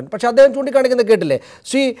നീലകണ്ഠൻ. പക്ഷെ അദ്ദേഹം ചൂണ്ടിക്കാണിക്കുന്നത് കേട്ടില്ലേ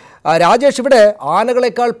ശ്രീ രാജേഷ്, ഇവിടെ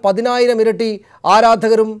ആനകളെക്കാൾ 10,000 ഇരട്ടി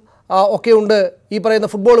ആരാധകരും ഒക്കെ ഉണ്ട് ഈ പറയുന്ന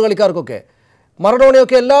ഫുട്ബോൾ കളിക്കാർക്കൊക്കെ.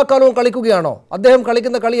 മറഡോണയൊക്കെ എല്ലാ കാലവും കളിക്കുകയാണോ? അദ്ദേഹം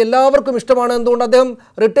കളിക്കുന്ന കളി എല്ലാവർക്കും ഇഷ്ടമാണ്. എന്തുകൊണ്ട് അദ്ദേഹം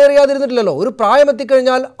റിട്ടയർ ചെയ്യാതിരുന്നിട്ടില്ലല്ലോ? ഒരു പ്രായം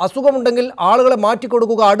എത്തിക്കഴിഞ്ഞാൽ അസുഖമുണ്ടെങ്കിൽ ആളുകളെ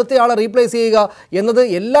മാറ്റിക്കൊടുക്കുക, അടുത്തയാളെ റീപ്ലേസ് ചെയ്യുക എന്നത്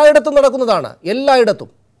എല്ലായിടത്തും നടക്കുന്നതാണ്. എല്ലായിടത്തും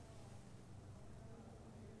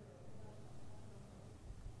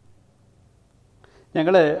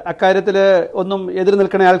ഞങ്ങൾ അക്കാര്യത്തിൽ ഒന്നും എതിര്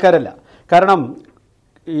നിൽക്കുന്ന ആൾക്കാരല്ല. കാരണം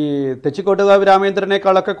ഈ തെച്ചിക്കോട്ടുകാവ്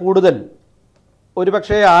രാമേന്ദ്രനേക്കാളൊക്കെ കൂടുതൽ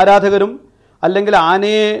ഒരുപക്ഷെ ആരാധകരും അല്ലെങ്കിൽ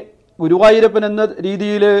ആനയെ ഗുരുവായൂരപ്പൻ എന്ന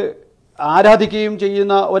രീതിയിൽ ആരാധിക്കുകയും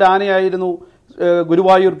ചെയ്യുന്ന ഒരാനയായിരുന്നു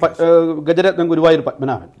ഗജരത്നം ഗുരുവായൂർ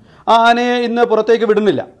പത്മനാഭൻ. ആ ആനയെ ഇന്ന് പുറത്തേക്ക്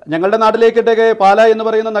വിടുന്നില്ല. ഞങ്ങളുടെ നാട്ടിലേക്കിട്ടൊക്കെ പാല എന്ന്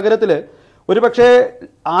പറയുന്ന നഗരത്തിൽ ഒരുപക്ഷെ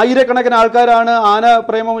ആയിരക്കണക്കിന് ആൾക്കാരാണ് ആന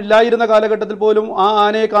പ്രേമം ഇല്ലായിരുന്ന കാലഘട്ടത്തിൽ പോലും ആ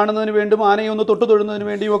ആനയെ കാണുന്നതിന് വേണ്ടിയും ആനയെ ഒന്ന് തൊട്ടു തൊഴുന്നതിന്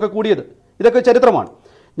വേണ്ടിയും ഒക്കെ കൂടിയത്. ഇതൊക്കെ ചരിത്രമാണ്.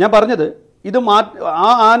 ഞാൻ പറഞ്ഞത് ഇത് ആ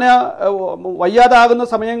ആന വയ്യാതാകുന്ന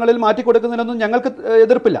സമയങ്ങളിൽ മാറ്റിക്കൊടുക്കുന്നതിനൊന്നും ഞങ്ങൾക്ക്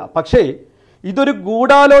എതിർപ്പില്ല. പക്ഷേ ഇതൊരു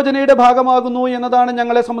ഗൂഢാലോചനയുടെ ഭാഗമാകുന്നു എന്നതാണ്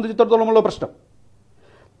ഞങ്ങളെ സംബന്ധിച്ചിടത്തോളമുള്ള പ്രശ്നം.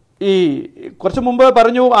 ഈ കുറച്ച് മുമ്പ്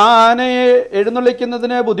പറഞ്ഞു ആ ആനയെ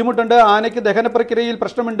എഴുന്നള്ളിക്കുന്നതിന് ബുദ്ധിമുട്ടുണ്ട്, ആനയ്ക്ക് ദഹന പ്രക്രിയയിൽ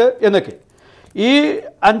പ്രശ്നമുണ്ട് എന്നൊക്കെ. ഈ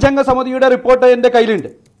 5 അംഗ സമിതിയുടെ റിപ്പോർട്ട് എൻ്റെ കയ്യിലുണ്ട്.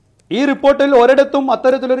 ഈ റിപ്പോർട്ടിൽ ഒരിടത്തും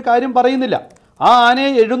അത്തരത്തിലൊരു കാര്യം പറയുന്നില്ല. ആ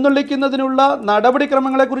ആനയെ എഴുന്നള്ളിക്കുന്നതിനുള്ള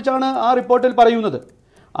നടപടിക്രമങ്ങളെക്കുറിച്ചാണ് ആ റിപ്പോർട്ടിൽ പറയുന്നത്.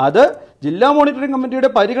 അത് ജില്ലാ മോണിറ്ററിംഗ് കമ്മിറ്റിയുടെ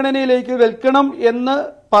പരിഗണനയിലേക്ക് വെക്കണം എന്ന്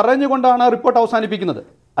പറഞ്ഞുകൊണ്ടാണ് ആ റിപ്പോർട്ട് അവസാനിപ്പിക്കുന്നത്.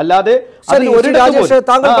 അല്ലാതെ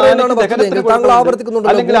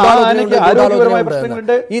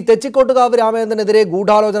ഈ തെച്ചിക്കോട്ടുകാവ് രാമേന്ദ്രനെതിരെ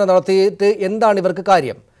ഗൂഢാലോചന നടത്തിയിട്ട് എന്താണ് ഇവർക്ക്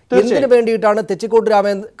കാര്യം? എന്തിനു വേണ്ടിയിട്ടാണ്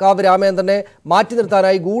തെച്ചിക്കോട്ടുകാവ് രാമേന്ദ്രനെ മാറ്റി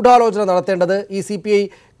നിർത്താനായി ഗൂഢാലോചന നടത്തേണ്ടത്? ഈ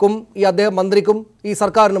CPI-ക്കും ഈ അദ്ദേഹം മന്ത്രിക്കും ഈ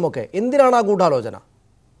സർക്കാരിനുമൊക്കെ എന്തിനാണ് ആ ഗൂഢാലോചന?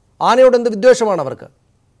 ആനയോട് എന്ത് വിദ്വേഷമാണ് അവർക്ക്?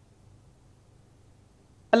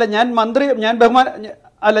 അല്ല,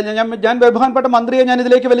 ഞാൻ ബഹുമാനപ്പെട്ട മന്ത്രിയെ ഞാൻ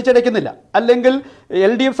ഇതിലേക്ക് വലിച്ചടയ്ക്കുന്നില്ല, അല്ലെങ്കിൽ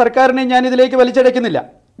LDF സർക്കാരിനെ ഞാൻ ഇതിലേക്ക് വലിച്ചടയ്ക്കുന്നില്ല.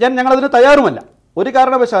 ഞങ്ങളതിന് തയ്യാറുമല്ല ഒരു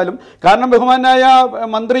കാരണവശാലും. കാരണം ബഹുമാനായ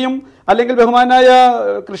മന്ത്രിയും അല്ലെങ്കിൽ ബഹുമാനായ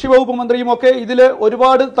കൃഷി വകുപ്പ് മന്ത്രിയും ഒക്കെ ഇതിൽ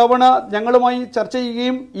ഒരുപാട് തവണ ഞങ്ങളുമായി ചർച്ച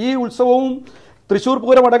ചെയ്യുകയും ഈ ഉത്സവവും തൃശ്ശൂർ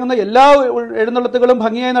പൂരം അടങ്ങുന്ന എല്ലാ എഴുന്നള്ളത്തുകളും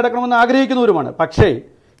ഭംഗിയായി നടക്കണമെന്ന് ആഗ്രഹിക്കുന്നവരുമാണ്. പക്ഷേ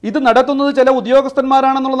ഇത് നടത്തുന്നത് ചില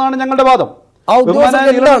ഉദ്യോഗസ്ഥന്മാരാണെന്നുള്ളതാണ് ഞങ്ങളുടെ വാദം.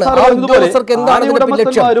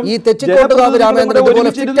 ഈ തെച്ചിക്കോട്ടുകാവ് രാമേന്ദ്രൻ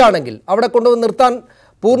ഇതുപോലെ ഫിറ്റ് ആണെങ്കിൽ, അവിടെ കൊണ്ടുവന്ന് നിർത്താൻ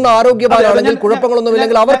പൂർണ്ണ ആരോഗ്യവാനാണെങ്കിൽ,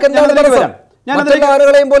 കുഴപ്പങ്ങളൊന്നുമില്ലെങ്കിൽ അവർക്ക് എന്താണ് തടസ്സം? മറ്റുള്ള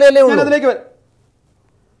ആനകളെയും പോലെയല്ലേ ഉള്ളൂ.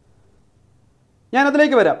 ഞാൻ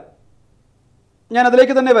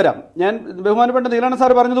അതിലേക്ക് തന്നെ വരാം. ഞാൻ ബഹുമാനപ്പെട്ട നീലകണ്ഠൻ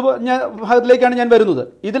സാർ പറഞ്ഞത് ഭാഗത്തിലേക്കാണ് ഞാൻ വരുന്നത്.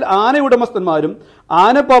 ഇതിൽ ആന ഉടമസ്ഥന്മാരും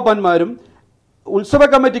ആനപ്പാപ്പാന്മാരും ഉത്സവ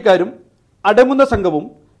കമ്മിറ്റിക്കാരും അടങ്ങുന്ന സംഘവും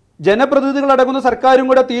ജനപ്രതിനിധികൾ അടങ്ങുന്ന സർക്കാരും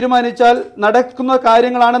കൂടെ തീരുമാനിച്ചാൽ നടക്കുന്ന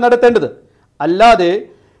കാര്യങ്ങളാണ് നടത്തേണ്ടത്. അല്ലാതെ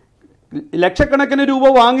ലക്ഷക്കണക്കിന് രൂപ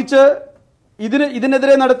വാങ്ങിച്ച്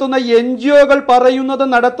ഇതിനെതിരെ നടത്തുന്ന NGO-കൾ പറയുന്നത്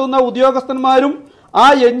നടത്തുന്ന ഉദ്യോഗസ്ഥന്മാരും ആ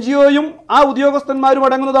NGO-യും ആ ഉദ്യോഗസ്ഥന്മാരും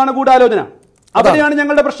അടങ്ങുന്നതാണ് ഗൂഢാലോചന. അവിടെയാണ്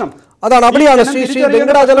ഞങ്ങളുടെ പ്രശ്നം. അവിടെയാണ് ശ്രീ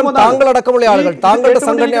വെങ്കടാചലം, താങ്കളടക്കമുള്ള ആളുകൾ, താങ്കളുടെ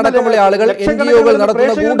സംഘടന അടക്കമുള്ള ആളുകൾ, NGO-കൾ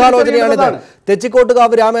നടത്തുന്ന ഗൂഢാലോചനയാണിത്.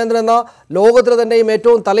 തെച്ചിക്കോട്ടുകാവ് രാമേന്ദ്രൻ എന്ന ലോകത്തിലെ തന്നെയും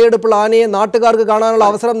ഏറ്റവും തലയെടുപ്പുള്ള ആനയെ നാട്ടുകാർക്ക് കാണാനുള്ള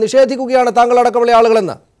അവസരം നിഷേധിക്കുകയാണ് താങ്കളടക്കമുള്ള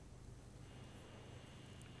ആളുകളെന്ന്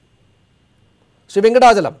ശ്രീ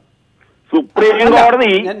വെങ്കടാചലം.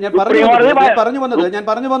 ഞാൻ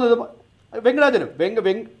പറഞ്ഞു വന്നത് വെങ്കടാചലം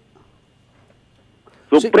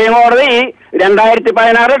സുപ്രീം കോടതി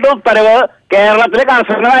 2016 ഉത്തരവ് കേരളത്തിൽ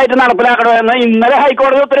കർശനമായിട്ട് നടപ്പിലാക്കണമെന്ന് ഇന്നലെ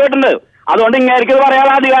ഹൈക്കോടതി ഉത്തരവിട്ടുണ്ട്. അതുകൊണ്ട് ഇങ്ങേർക്ക് ഇത്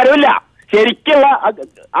പറയാനുള്ള അധികാരമില്ല. ശരിക്കുള്ള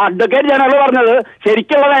അഡ്വക്കേറ്റ് ജനറൽ പറഞ്ഞത്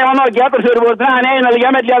ശരിക്കുള്ള നിയമം നോക്കിയാൽ തൃശ്ശൂർ പൂരത്തിന് ആനയെ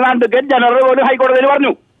നൽകാൻ പറ്റില്ല എന്ന് അഡ്വക്കേറ്റ് ജനറൽ പോലും ഹൈക്കോടതിയിൽ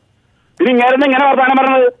പറഞ്ഞു. ഇത് ഇങ്ങനെ വർത്താനം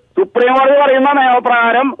പറഞ്ഞത് സുപ്രീം കോടതി പറയുന്ന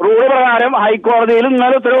നിയമപ്രകാരം റൂള് പ്രകാരം ഹൈക്കോടതിയിൽ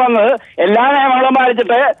ഇന്നലെ ഉത്തരവ് വന്നത് എല്ലാ നിയമങ്ങളും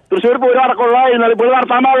പാലിച്ചിട്ട് തൃശ്ശൂർ പൂരം അടക്കമുള്ള എഴുന്നള്ളിപ്പുകൾ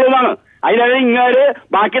നടത്താൻ പാടുള്ളൂ എന്നാണ്. അതിനാണ് ഇങ്ങേര്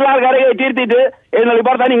ബാക്കിയുള്ള ആൾക്കാരെ കയറ്റിയിരുത്തിയിട്ട് എഴുന്നള്ളിപ്പ്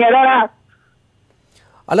നടത്താൻ ഇങ്ങേരാണ്.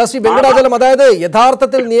 അല്ല ശ്രീ വെങ്കടാചലം, അതായത്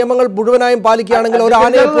യഥാർത്ഥത്തിൽ നിയമങ്ങൾ മുഴുവനായും പാലിക്കുകയാണെങ്കിൽ ഒരു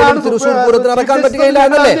ആനയെ പോലും തൃശ്ശൂർ പൂരത്തിന് ഇറക്കാൻ പറ്റുകയില്ല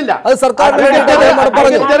എന്നല്ലേ അത് സർക്കാരിന് വേണ്ടിയിട്ട്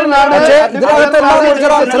പറഞ്ഞു. പക്ഷേ ഇതിനകത്തെല്ലാം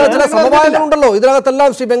ചില സമവായങ്ങളുണ്ടല്ലോ ഇതിനകത്തെല്ലാം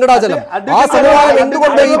ശ്രീ വെങ്കടാചലം. ആ സമവായം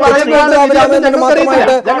എന്തുകൊണ്ട് ഈ തെച്ചിക്കോട്ടുകാവ് രാമചന്ദ്രന്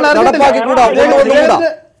മാത്രമായിട്ട് നടപ്പാക്കിക്കൂടാ?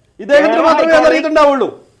 ഇദ്ദേഹത്തിന് മാത്രമേ അതറിയിട്ടുണ്ടാവുള്ളൂ.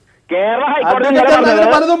 കേരള ഹൈക്കോടതി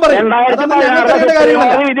പലതും പറയും.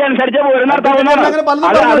 വിധി അനുസരിച്ച് പൂരം നടത്താവുന്നതാണ്.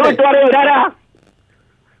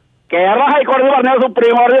 കേരള ഹൈക്കോടതി പറഞ്ഞ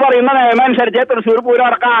സുപ്രീം കോടതി പറയുന്ന നിയമം അനുസരിച്ച് തൃശ്ശൂർ പൂരം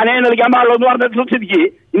അടക്കം ആനയെ നൽകാൻ പാടുള്ളൂ എന്ന് പറഞ്ഞ സ്ഥിതിക്ക്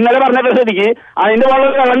ഇന്നലെ പറഞ്ഞ സ്ഥിതിക്ക് അതിന്റെ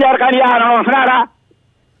മുകളിൽ വെള്ളം ചേർക്കാൻ ഈ ആനോസനാരാ?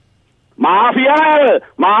 മാഫിയ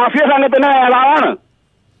സംഘത്തിന്റെ നേതാവാണ്.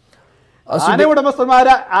 ആന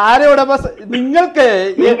ഉടമസ്ഥന്മാര് നിങ്ങൾക്ക്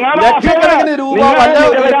ലക്ഷക്കണക്കിന് രൂപ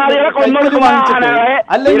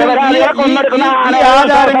അല്ലെങ്കിൽ ഈ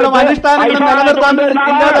ആചാരങ്ങളും അനുഷ്ഠാനങ്ങളും നിലനിർത്താൻ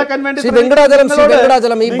ഇല്ലാതാക്കാൻ വേണ്ടി ശ്രീ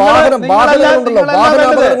വെങ്കടാചലം ഈ വാഹനങ്ങളുണ്ടല്ലോ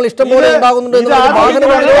വാഹനാപകടങ്ങൾ ഇഷ്ടംപോലെ ഉണ്ടാകുന്നുണ്ട് എന്ന്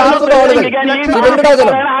ശ്രീ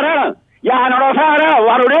വെങ്കടാചലം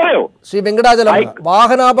ശ്രീ വെങ്കടാചലം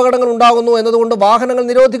വാഹനാപകടങ്ങൾ ഉണ്ടാകുന്നു എന്നതുകൊണ്ട് വാഹനങ്ങൾ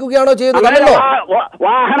നിരോധിക്കുകയാണോ ചെയ്യുന്നത്?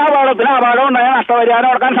 വാഹനാപകടത്തിന് അപകടം ഉണ്ടായാൽ നഷ്ടപരിഹാരം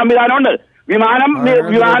കൊടുക്കാൻ സംവിധാനമുണ്ട്. വിമാനം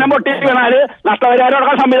പൊട്ടി വീണാല് നഷ്ടപരിഹാരം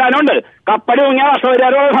കൊടുക്കാൻ സംവിധാനമുണ്ട്. കപ്പല് മുങ്ങിയ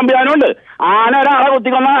നഷ്ടപരിഹാരം കൊടുക്കാൻ സംവിധാനമുണ്ട്. ആന ഒരാളെ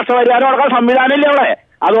കുത്തിക്കൊന്ന നഷ്ടപരിഹാരം കൊടുക്കാൻ സംവിധാനമില്ല ഇവിടെ.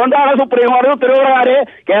 അതുകൊണ്ടാണ് സുപ്രീം കോടതി ഉത്തരവ് പ്രകാരം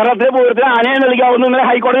കേരളത്തിലെ പൂരത്തിന് ആനയെ നൽകാവുന്ന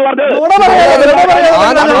ഹൈക്കോടതി പറഞ്ഞത്.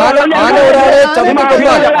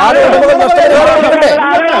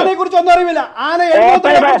 കുറിച്ചൊന്നും അറിയില്ല.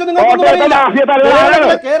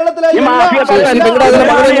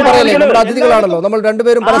 അതിഥികളാണല്ലോ നമ്മൾ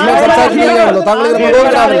രണ്ടുപേരും പരസ്പരം സംസാരിക്കുകയാണല്ലോ. താങ്കൾ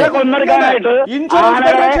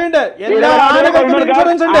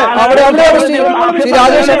ശ്രീ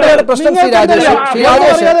രാജേഷ് എവിടെയാണ് പ്രശ്നം?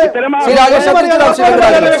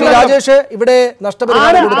 ശ്രീ രാജേഷ് ഇവിടെ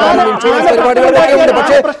നഷ്ടപരിഹാരം കൊടുക്കാനും ഇൻഷുറൻസ് പരിപാടികളൊക്കെ ഉണ്ട്.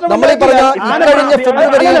 പക്ഷേ നമ്മൾ ഈ പറഞ്ഞ ഇക്കഴിഞ്ഞ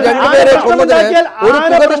ഫെബ്രുവരിയിൽ രണ്ടുപേരെ കൊന്നതിന് ഒരു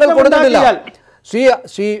തുക നിങ്ങൾ കൊടുത്തിട്ടില്ല. ശ്രീ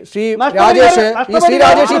രാജേഷ്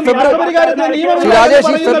ഈ ഫെബ്രുവരിയിൽ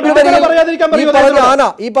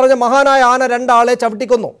ഈ പറഞ്ഞ മഹാനായ ആന രണ്ടാളെ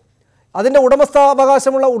ചവിട്ടിക്കൊന്നു. അതിന്റെ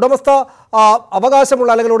അവകാശമുള്ള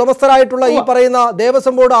അല്ലെങ്കിൽ ഉടമസ്ഥരായിട്ടുള്ള ഈ പറയുന്ന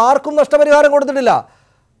ദേവസ്വം ബോർഡ് ആർക്കും നഷ്ടപരിഹാരം കൊടുത്തിട്ടില്ല.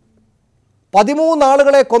 13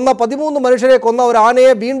 ആളുകളെ കൊന്ന 13 മനുഷ്യരെ കൊന്ന ഒരു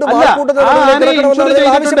ആനയെ വീണ്ടും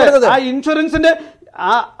ആവശ്യപ്പെടുന്നത് ഇൻഷുറൻസിന്റെ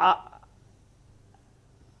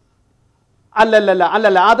അല്ലല്ല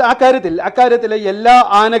അക്കാര്യത്തിൽ എല്ലാ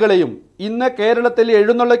ആനകളെയും ഇന്ന് കേരളത്തിൽ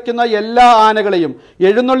എഴുന്നള്ളിക്കുന്ന എല്ലാ ആനകളെയും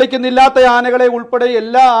എഴുന്നള്ളിക്കുന്നില്ലാത്ത ആനകളെ ഉൾപ്പെടെ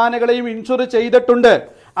എല്ലാ ആനകളെയും ഇൻഷുർ ചെയ്തിട്ടുണ്ട്.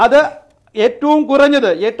 അത് ഏറ്റവും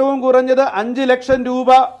കുറഞ്ഞത് 5 ലക്ഷം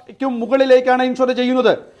രൂപയ്ക്കും മുകളിലേക്കാണ് ഇൻഷുർ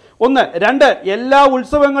ചെയ്യുന്നത്. 1. 2. എല്ലാ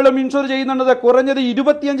ഉത്സവങ്ങളും ഇൻഷുർ ചെയ്യുന്നുണ്ട്. കുറഞ്ഞത്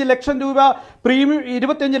 25 ലക്ഷം രൂപ പ്രീമിയം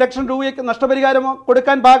 25 ലക്ഷം രൂപയ്ക്ക് നഷ്ടപരിഹാരം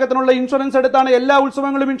കൊടുക്കാൻ പാകത്തിനുള്ള ഇൻഷുറൻസ് എടുത്താണ് എല്ലാ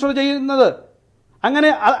ഉത്സവങ്ങളും ഇൻഷുർ ചെയ്യുന്നത്. അങ്ങനെ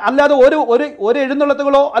അല്ലാതെ ഒരു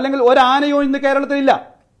എഴുന്നള്ളത്തുകളോ അല്ലെങ്കിൽ ഒരു ആനയോ ഇന്ന് കേരളത്തിലില്ല.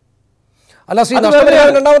 അല്ല ശ്രീ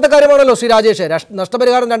നഷ്ടപരിഹാരം രണ്ടാമത്തെ കാര്യമാണല്ലോ ശ്രീ രാജേഷ്.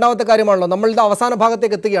 നഷ്ടപരിഹാരം രണ്ടാമത്തെ കാര്യമാണല്ലോ. നമ്മളുടെ അവസാന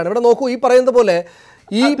ഭാഗത്തേക്ക് എത്തുകയാണ്. ഇവിടെ നോക്കൂ, ഈ പറയുന്നത് പോലെ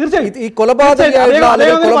ഈ കൊലപാതകമായിട്ടുള്ള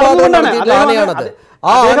ആനയാണത്.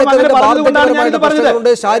 ആ ആനകളുടെ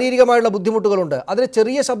പ്രശ്നങ്ങളുണ്ട്, ശാരീരികമായുള്ള ബുദ്ധിമുട്ടുകളുണ്ട്. അതിന്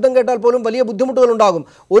ചെറിയ ശബ്ദം കേട്ടാൽ പോലും വലിയ ബുദ്ധിമുട്ടുകൾ ഉണ്ടാകും.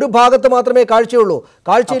 ഒരു ഭാഗത്ത് മാത്രമേ കാഴ്ചയുള്ളൂ.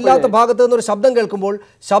 കാഴ്ചയില്ലാത്ത ഭാഗത്ത് നിന്നൊരു ശബ്ദം കേൾക്കുമ്പോൾ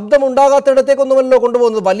ശബ്ദം ഉണ്ടാകാത്തിടത്തേക്കൊന്നുമല്ലോ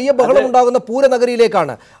കൊണ്ടുപോകുന്നത്. വലിയ ബഹളം ഉണ്ടാകുന്ന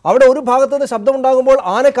പൂരനഗരിയിലേക്കാണ്. അവിടെ ഒരു ഭാഗത്ത് നിന്ന് ശബ്ദം ഉണ്ടാകുമ്പോൾ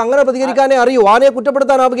ആനയ്ക്ക് അങ്ങനെ പ്രതികരിക്കാനേ അറിയൂ. ആനയെ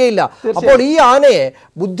കുറ്റപ്പെടുത്താനാവുകയില്ല. അപ്പോൾ ഈ ആനയെ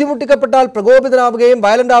ബുദ്ധിമുട്ടിക്കപ്പെട്ടാൽ പ്രകോപിതനാവുകയും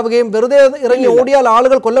വയലന്റ് ആവുകയും വെറുതെ ഇറങ്ങി ഓടിയാൽ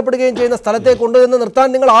ആളുകൾ കൊല്ലപ്പെടുകയും ചെയ്യുന്ന സ്ഥലത്തെ കൊണ്ടുവന്ന് നിർത്താൻ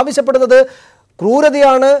നിങ്ങൾ ആവശ്യപ്പെടുന്നത്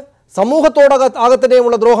ക്രൂരതയാണ്,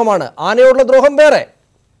 സമൂഹത്തോടകത്തിനെയുമുള്ള ദ്രോഹമാണ്. ആനയോടുള്ള ദ്രോഹം വേറെ.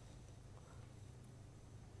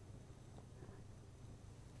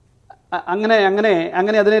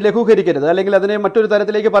 അങ്ങനെ അതിനെ ലഘൂകരിക്കരുത്, അല്ലെങ്കിൽ അതിനെ മറ്റൊരു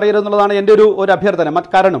തരത്തിലേക്ക് പറയരുത് എന്നുള്ളതാണ് എൻ്റെ ഒരു അഭ്യർത്ഥന.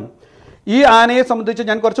 കാരണം ഈ ആനയെ സംബന്ധിച്ച്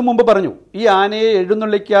ഞാൻ കുറച്ച് മുമ്പ് പറഞ്ഞു, ഈ ആനയെ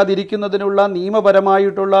എഴുന്നള്ളിക്കാതിരിക്കുന്നതിനുള്ള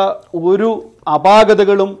നിയമപരമായിട്ടുള്ള ഒരു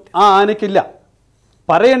അപാകതകളും ആ ആനയ്ക്കില്ല.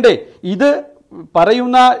 പറയണ്ടേ, ഇത്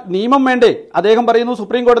പറയുന്ന നിയമം വേണ്ടേ? അദ്ദേഹം പറയുന്നു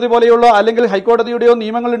സുപ്രീം കോടതി പോലെയുള്ള അല്ലെങ്കിൽ ഹൈക്കോടതിയുടെയോ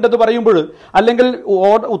നിയമങ്ങൾ ഉണ്ടെന്ന് പറയുമ്പോൾ, അല്ലെങ്കിൽ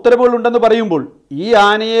ഉത്തരവുകൾ ഉണ്ടെന്ന് പറയുമ്പോൾ, ഈ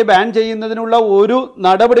ആനയെ ബാൻ ചെയ്യുന്നതിനുള്ള ഒരു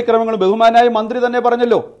നടപടിക്രമങ്ങളും ബഹുമാനായ മന്ത്രി തന്നെ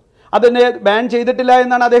പറഞ്ഞല്ലോ, അതിനെ ബാൻ ചെയ്തിട്ടില്ല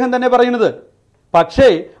എന്നാണ് അദ്ദേഹം തന്നെ പറയുന്നത്. പക്ഷേ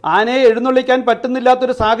ആനയെ എഴുന്നള്ളിക്കാൻ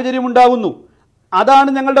പറ്റുന്നില്ലാത്തൊരു സാഹചര്യം ഉണ്ടാകുന്നു. അതാണ്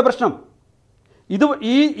ഞങ്ങളുടെ പ്രശ്നം. ഇത്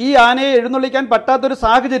ഈ ആനയെ എഴുന്നള്ളിക്കാൻ പറ്റാത്തൊരു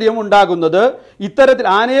സാഹചര്യം ഉണ്ടാകുന്നത് ഇത്തരത്തിൽ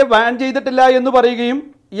ആനയെ ബാൻ ചെയ്തിട്ടില്ല എന്ന് പറയുകയും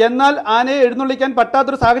എന്നാൽ ആനയെ എഴുന്നള്ളിക്കാൻ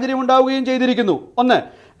പറ്റാത്തൊരു സാഹചര്യം ഉണ്ടാവുകയും ചെയ്തിരിക്കുന്നു. ഒന്ന്.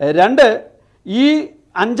 രണ്ട്, ഈ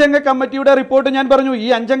 5 അംഗ കമ്മിറ്റിയുടെ റിപ്പോർട്ട് ഞാൻ പറഞ്ഞു. ഈ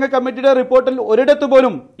 5 അംഗ കമ്മിറ്റിയുടെ റിപ്പോർട്ടിൽ ഒരിടത്ത്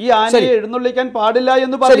പോലും ഈ ആനയെ എഴുന്നള്ളിക്കാൻ പാടില്ല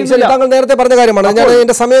എന്ന് പറയുന്നില്ല. താങ്കൾ നേരത്തെ പറഞ്ഞ കാര്യമാണ്. ഞാൻ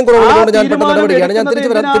എന്റെ സമയം കുറവുള്ളതുകൊണ്ട് ഞാൻ നടപടിയാണ്. ഞാൻ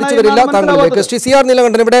തിരിച്ചു വരില്ല താങ്കളിലേക്ക്. ശ്രീ സി ആർ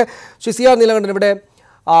നീലകണ്ഠൻ ഇവിടെ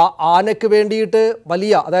ആനയ്ക്ക് വേണ്ടിയിട്ട്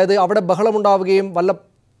വലിയ, അതായത് അവിടെ ബഹളമുണ്ടാവുകയും വല്ല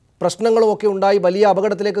പ്രശ്നങ്ങളുമൊക്കെ ഉണ്ടായി വലിയ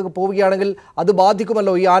അപകടത്തിലേക്ക് പോവുകയാണെങ്കിൽ അത്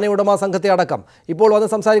ബാധിക്കുമല്ലോ ഈ ആന ഉടമ സംഘത്തെ അടക്കം. ഇപ്പോൾ വന്ന്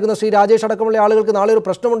സംസാരിക്കുന്ന ശ്രീ രാജേഷ് അടക്കമുള്ള ആളുകൾക്ക് നാളെ ഒരു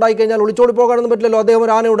പ്രശ്നം ഉണ്ടായിക്കഴിഞ്ഞാൽ ഒളിച്ചോടി പോകാനൊന്നും പറ്റില്ലല്ലോ. അദ്ദേഹം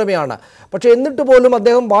ഒരു ആന ഉടമയാണ്. പക്ഷേ എന്നിട്ട് പോലും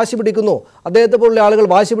അദ്ദേഹം വാശി പിടിക്കുന്നു, അദ്ദേഹത്തെ പോലുള്ള ആളുകൾ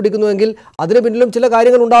വാശി പിടിക്കുന്നുവെങ്കിൽ അതിന് പിന്നിലും ചില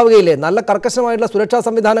കാര്യങ്ങൾ ഉണ്ടാവുകയില്ലേ? നല്ല കർക്കശമായിട്ടുള്ള സുരക്ഷാ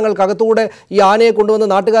സംവിധാനങ്ങൾക്കകത്തുകൂടെ ഈ ആനയെ കൊണ്ടുവന്ന്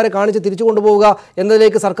നാട്ടുകാരെ കാണിച്ച് തിരിച്ചു കൊണ്ടുപോവുക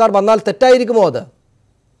എന്നതിലേക്ക് സർക്കാർ വന്നാൽ തെറ്റായിരിക്കുമോ അത്?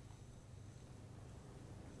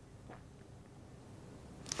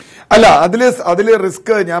 അല്ല, അതില്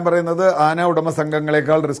റിസ്ക് ഞാൻ പറയുന്നത് ആന ഉടമ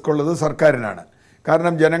സംഘങ്ങളെക്കാൾ റിസ്ക് ഉള്ളത് സർക്കാരിനാണ്.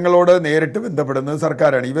 കാരണം ജനങ്ങളോട് നേരിട്ട് ബന്ധപ്പെടുന്നത്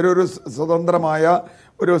സർക്കാരാണ്. ഇവരൊരു സ്വതന്ത്രമായ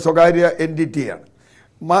ഒരു സ്വകാര്യ എൻറ്റിറ്റിയാണ്.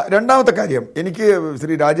 രണ്ടാമത്തെ കാര്യം, എനിക്ക്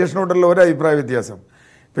ശ്രീ രാജേഷിനോടുള്ള ഒരു അഭിപ്രായ വ്യത്യാസം.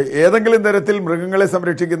 ഇപ്പം ഏതെങ്കിലും തരത്തിൽ മൃഗങ്ങളെ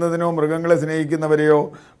സംരക്ഷിക്കുന്നതിനോ മൃഗങ്ങളെ സ്നേഹിക്കുന്നവരെയോ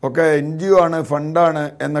ഒക്കെ NGO ആണ്, ഫണ്ടാണ്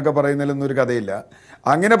എന്നൊക്കെ പറയുന്നതിലൊന്നും ഒരു കഥയില്ല.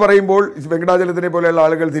 അങ്ങനെ പറയുമ്പോൾ വെങ്കടാചലത്തിനെ പോലെയുള്ള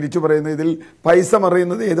ആളുകൾ തിരിച്ചു പറയുന്നത് ഇതിൽ പൈസ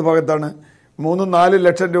മറിയുന്നത് ഏത് ഭാഗത്താണ്? 3-4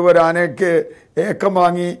 ലക്ഷം രൂപ ഒരു ആനയ്ക്ക് ഏക്കം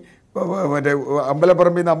വാങ്ങി മറ്റേ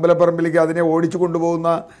അമ്പലപ്പറമ്പിൽ നിന്ന് അമ്പലപ്പറമ്പിലേക്ക് അതിനെ ഓടിച്ചു കൊണ്ടുപോകുന്ന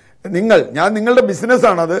ഞാൻ നിങ്ങളുടെ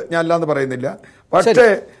ബിസിനസ്സാണത്, ഞാൻ അല്ലാന്ന് പറയുന്നില്ല. പക്ഷേ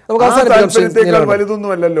താല്പര്യത്തെക്കാൾ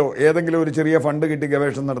വലുതൊന്നുമല്ലല്ലോ ഏതെങ്കിലും ഒരു ചെറിയ ഫണ്ട് കിട്ടി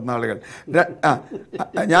ഗവേഷണം നടത്തുന്ന ആളുകൾ.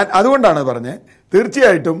 ഞാൻ അതുകൊണ്ടാണ് പറഞ്ഞത്,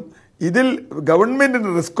 തീർച്ചയായിട്ടും ഇതിൽ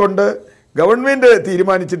ഗവൺമെന്റിന് റിസ്ക് ഉണ്ട്. ഗവൺമെന്റ്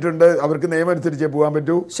തീരുമാനിച്ചിട്ടുണ്ട്, അവർക്ക് നിയമം അനുസരിച്ചേ പോകാൻ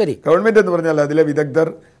പറ്റൂ. ഗവൺമെന്റ് എന്ന് പറഞ്ഞാൽ അതിലെ വിദഗ്ധർ,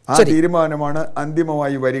 ആ തീരുമാനമാണ്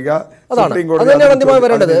അന്തിമമായി വരിക.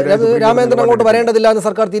 രാമേന്ദ്രൻ അങ്ങോട്ട് വരേണ്ടതില്ല എന്ന്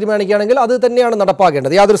സർക്കാർ തീരുമാനിക്കുകയാണെങ്കിൽ അത് തന്നെയാണ്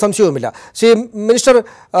നടപ്പാക്കേണ്ടത്, യാതൊരു സംശയവുമില്ല. മിനിസ്റ്റർ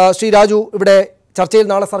ശ്രീ രാജു, ഇവിടെ ചർച്ചയിൽ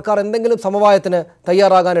നാളെ സർക്കാർ എന്തെങ്കിലും സമവായത്തിന്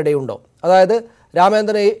തയ്യാറാകാനിടയുണ്ടോ? അതായത്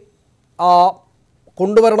രാമേന്ദ്രനെ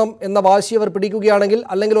കൊണ്ടുവരണം എന്ന വാശി അവർ പിടിക്കുകയാണെങ്കിൽ,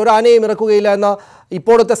 അല്ലെങ്കിൽ ഒരു ആനയും ഇറക്കുകയില്ല എന്ന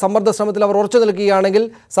ഇപ്പോഴത്തെ സമ്മർദ്ദ ശ്രമത്തിൽ അവർ ഉറച്ചു നിൽക്കുകയാണെങ്കിൽ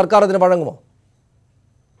സർക്കാർ അതിന് വഴങ്ങുമോ?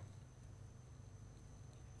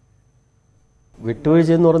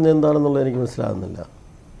 വിട്ടുവീഴ്ച എന്ന് പറഞ്ഞാൽ എന്താണെന്നുള്ളത് എനിക്ക് മനസ്സിലാകുന്നില്ല.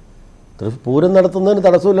 പൂരം നടത്തുന്നതിന്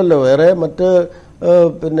തടസ്സമില്ലല്ലോ. വേറെ മറ്റ്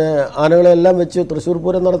ആനകളെല്ലാം വെച്ച് തൃശ്ശൂർ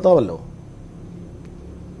പൂരം നടത്താമല്ലോ.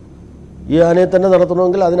 ഈ ആനയെ തന്നെ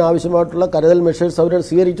നടത്തണമെങ്കിൽ അതിനാവശ്യമായിട്ടുള്ള കരുതൽ മെഷേഴ്സ് അവർ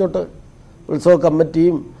സ്വീകരിച്ചോട്ട്. ഉത്സവ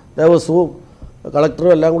കമ്മിറ്റിയും ദേവസ്വവും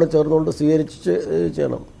കളക്ടറും എല്ലാം കൂടെ ചേർന്നുകൊണ്ട് സ്വീകരിച്ച്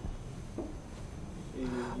ചെയ്യണം.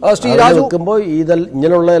 വെക്കുമ്പോൾ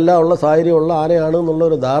ഇങ്ങനെയുള്ള എല്ലാം ഉള്ള സാഹചര്യമുള്ള ആനയാണ് എന്നുള്ള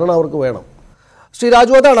ഒരു ധാരണ അവർക്ക് വേണം. ശ്രീ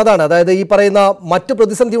രാജു, അതാണ് അതായത് ഈ പറയുന്ന മറ്റ്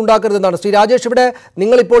പ്രതിസന്ധി ഉണ്ടാക്കരുതെന്നാണ്. ശ്രീ രാജേഷ്, ഇവിടെ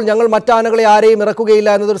നിങ്ങളിപ്പോൾ ഞങ്ങൾ മറ്റാനകളെ ആരെയും ഇറക്കുകയില്ല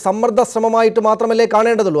എന്നതൊരു സമ്മർദ്ദ ശ്രമമായിട്ട് മാത്രമല്ലേ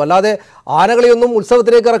കാണേണ്ടതുള്ളൂ. അല്ലാതെ ആനകളെയൊന്നും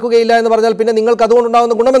ഉത്സവത്തിലേക്ക് ഇറക്കുകയില്ല എന്ന് പറഞ്ഞാൽ പിന്നെ നിങ്ങൾക്ക്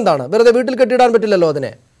അതുകൊണ്ടുണ്ടാകുന്ന ഗുണമെന്താണ്? വെറുതെ വീട്ടിൽ കെട്ടിയിടാൻ പറ്റില്ലല്ലോ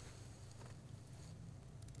അതിനെ.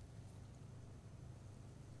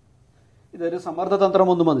 ഇതൊരു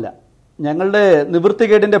സമ്മർദ്ദതന്ത്രമൊന്നുമല്ല, ഞങ്ങളുടെ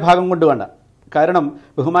നിവൃത്തികേടിൻ്റെ ഭാഗം കൊണ്ട് വേണ്ട. കാരണം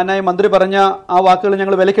ബഹുമാനായ മന്ത്രി പറഞ്ഞ ആ വാക്കുകൾ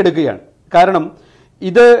ഞങ്ങൾ വിലക്കെടുക്കുകയാണ്. കാരണം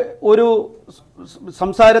ഇത് ഒരു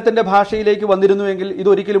സംസാരത്തിൻ്റെ ഭാഷയിലേക്ക് വന്നിരുന്നുവെങ്കിൽ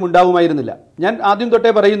ഇതൊരിക്കലും ഉണ്ടാവുമായിരുന്നില്ല. ഞാൻ ആദ്യം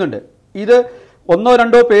തൊട്ടേ പറയുന്നുണ്ട്, ഇത്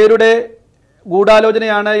 1-2 പേരുടെ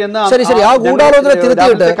ഗൂഢാലോചനയാണ് എന്ന്. ശരി, ആ ഗൂഢാലോചന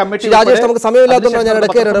തിരുത്തിയിട്ട് രാജേഷ്, നമുക്ക് സമയമില്ലാത്തതുകൊണ്ട് ഞാൻ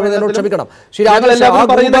ഇടയ്ക്ക് എന്നോട് ക്ഷമിക്കണം. ശ്രീ രാജേഷ്,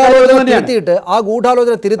 ആ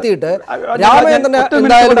ഗൂഢാലോചന തിരുത്തിയിട്ട് രാമേന്ദ്രനെ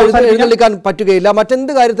എന്തായാലും എഴുന്നള്ളിക്കാൻ പറ്റുകയില്ല,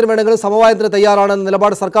 മറ്റെന്ത് കാര്യത്തിനും വേണമെങ്കിലും സമവായത്തിന് തയ്യാറാണെന്ന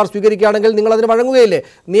നിലപാട് സർക്കാർ സ്വീകരിക്കുകയാണെങ്കിൽ നിങ്ങൾ അതിന് വഴങ്ങുകയില്ലേ?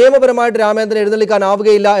 നിയമപരമായിട്ട് രാമേന്ദ്രനെ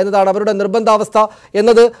എഴുന്നള്ളിക്കാനാവുകയില്ല എന്നതാണ് അവരുടെ നിർബന്ധാവസ്ഥ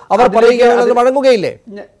എന്നത് അവർ പറയുകയാണെങ്കിൽ അതിന് വഴങ്ങുകയില്ലേ?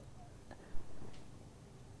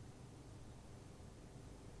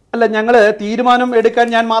 അല്ല, ഞങ്ങൾ തീരുമാനം എടുക്കാൻ,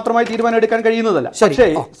 ഞാൻ മാത്രമായി തീരുമാനം എടുക്കാൻ കഴിയുന്നതല്ല. പക്ഷേ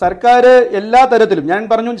സർക്കാർ എല്ലാ തരത്തിലും, ഞാൻ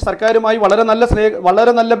പറഞ്ഞു, സർക്കാരുമായി വളരെ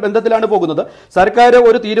നല്ല ബന്ധത്തിലാണ് പോകുന്നത്. സർക്കാർ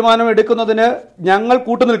ഒരു തീരുമാനം എടുക്കുന്നതിന് ഞങ്ങൾ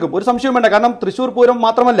കൂട്ടുനിൽക്കും, ഒരു സംശയം വേണ്ട. കാരണം തൃശ്ശൂർ പൂരം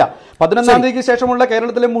മാത്രമല്ല, 11-ാം തീയതിക്ക് ശേഷമുള്ള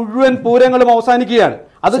കേരളത്തിലെ മുഴുവൻ പൂരങ്ങളും അവസാനിക്കുകയാണ്.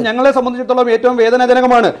 അത് ഞങ്ങളെ സംബന്ധിച്ചിടത്തോളം ഏറ്റവും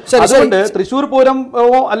വേദനാജനകമാണ്. അതുകൊണ്ട് തൃശ്ശൂർ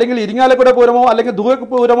പൂരമോ അല്ലെങ്കിൽ ഇരിങ്ങാലക്കുട പൂരമോ അല്ലെങ്കിൽ ദൂരക്ക്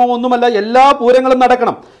പൂരമോ ഒന്നുമല്ല, എല്ലാ പൂരങ്ങളും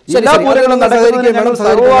നടക്കണം. എല്ലാ പൂരങ്ങളും നടക്കുന്നതിന് ഞങ്ങൾ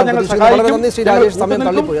സഹായിക്കും. വളരെ നന്ദി ശ്രീ രാജേഷ്,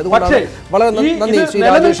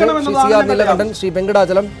 ശ്രീ സി ആർ നീലകണ്ഠൻ, ശ്രീ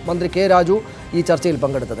വെങ്കടാചലം, മന്ത്രി കെ രാജു ഈ ചർച്ചയിൽ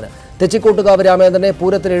പങ്കെടുത്തതിന്. തെച്ചിക്കോട്ടുകാവ് രാമേന്ദ്രനെ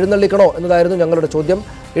പൂരത്തിന് എഴുന്നള്ളിക്കണോ എന്നതായിരുന്നു ഞങ്ങളുടെ ചോദ്യം.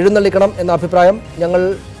 എഴുന്നള്ളിക്കണം എന്ന അഭിപ്രായം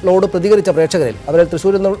ഞങ്ങളോട് പ്രതികരിച്ച പ്രേക്ഷകരിൽ, അവരിൽ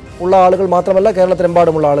തൃശ്ശൂരിൽ നിന്നുള്ള ആളുകൾ മാത്രമല്ല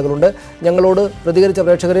കേരളത്തിലെമ്പാടുമുള്ള ആളുകളുണ്ട്. ഞങ്ങളോട് പ്രതികരിച്ച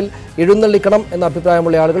പ്രേക്ഷകരിൽ എഴുന്നള്ളിക്കണം എന്ന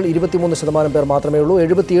അഭിപ്രായമുള്ള ആളുകൾ 23% പേർ മാത്രമേ ഉള്ളൂ.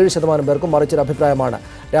 77% പേർക്കും മറിച്ചൊരു അഭിപ്രായമാണ്.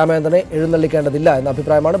 രാമേന്ദ്രനെ എഴുന്നള്ളിക്കേണ്ടതില്ല എന്ന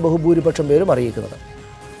അഭിപ്രായമാണ് ബഹുഭൂരിപക്ഷം പേരും അറിയിക്കുന്നത്.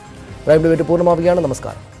 പ്രൈം ഡിബേറ്റ് പൂർണ്ണമാവുകയാണ്.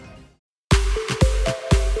 നമസ്കാരം.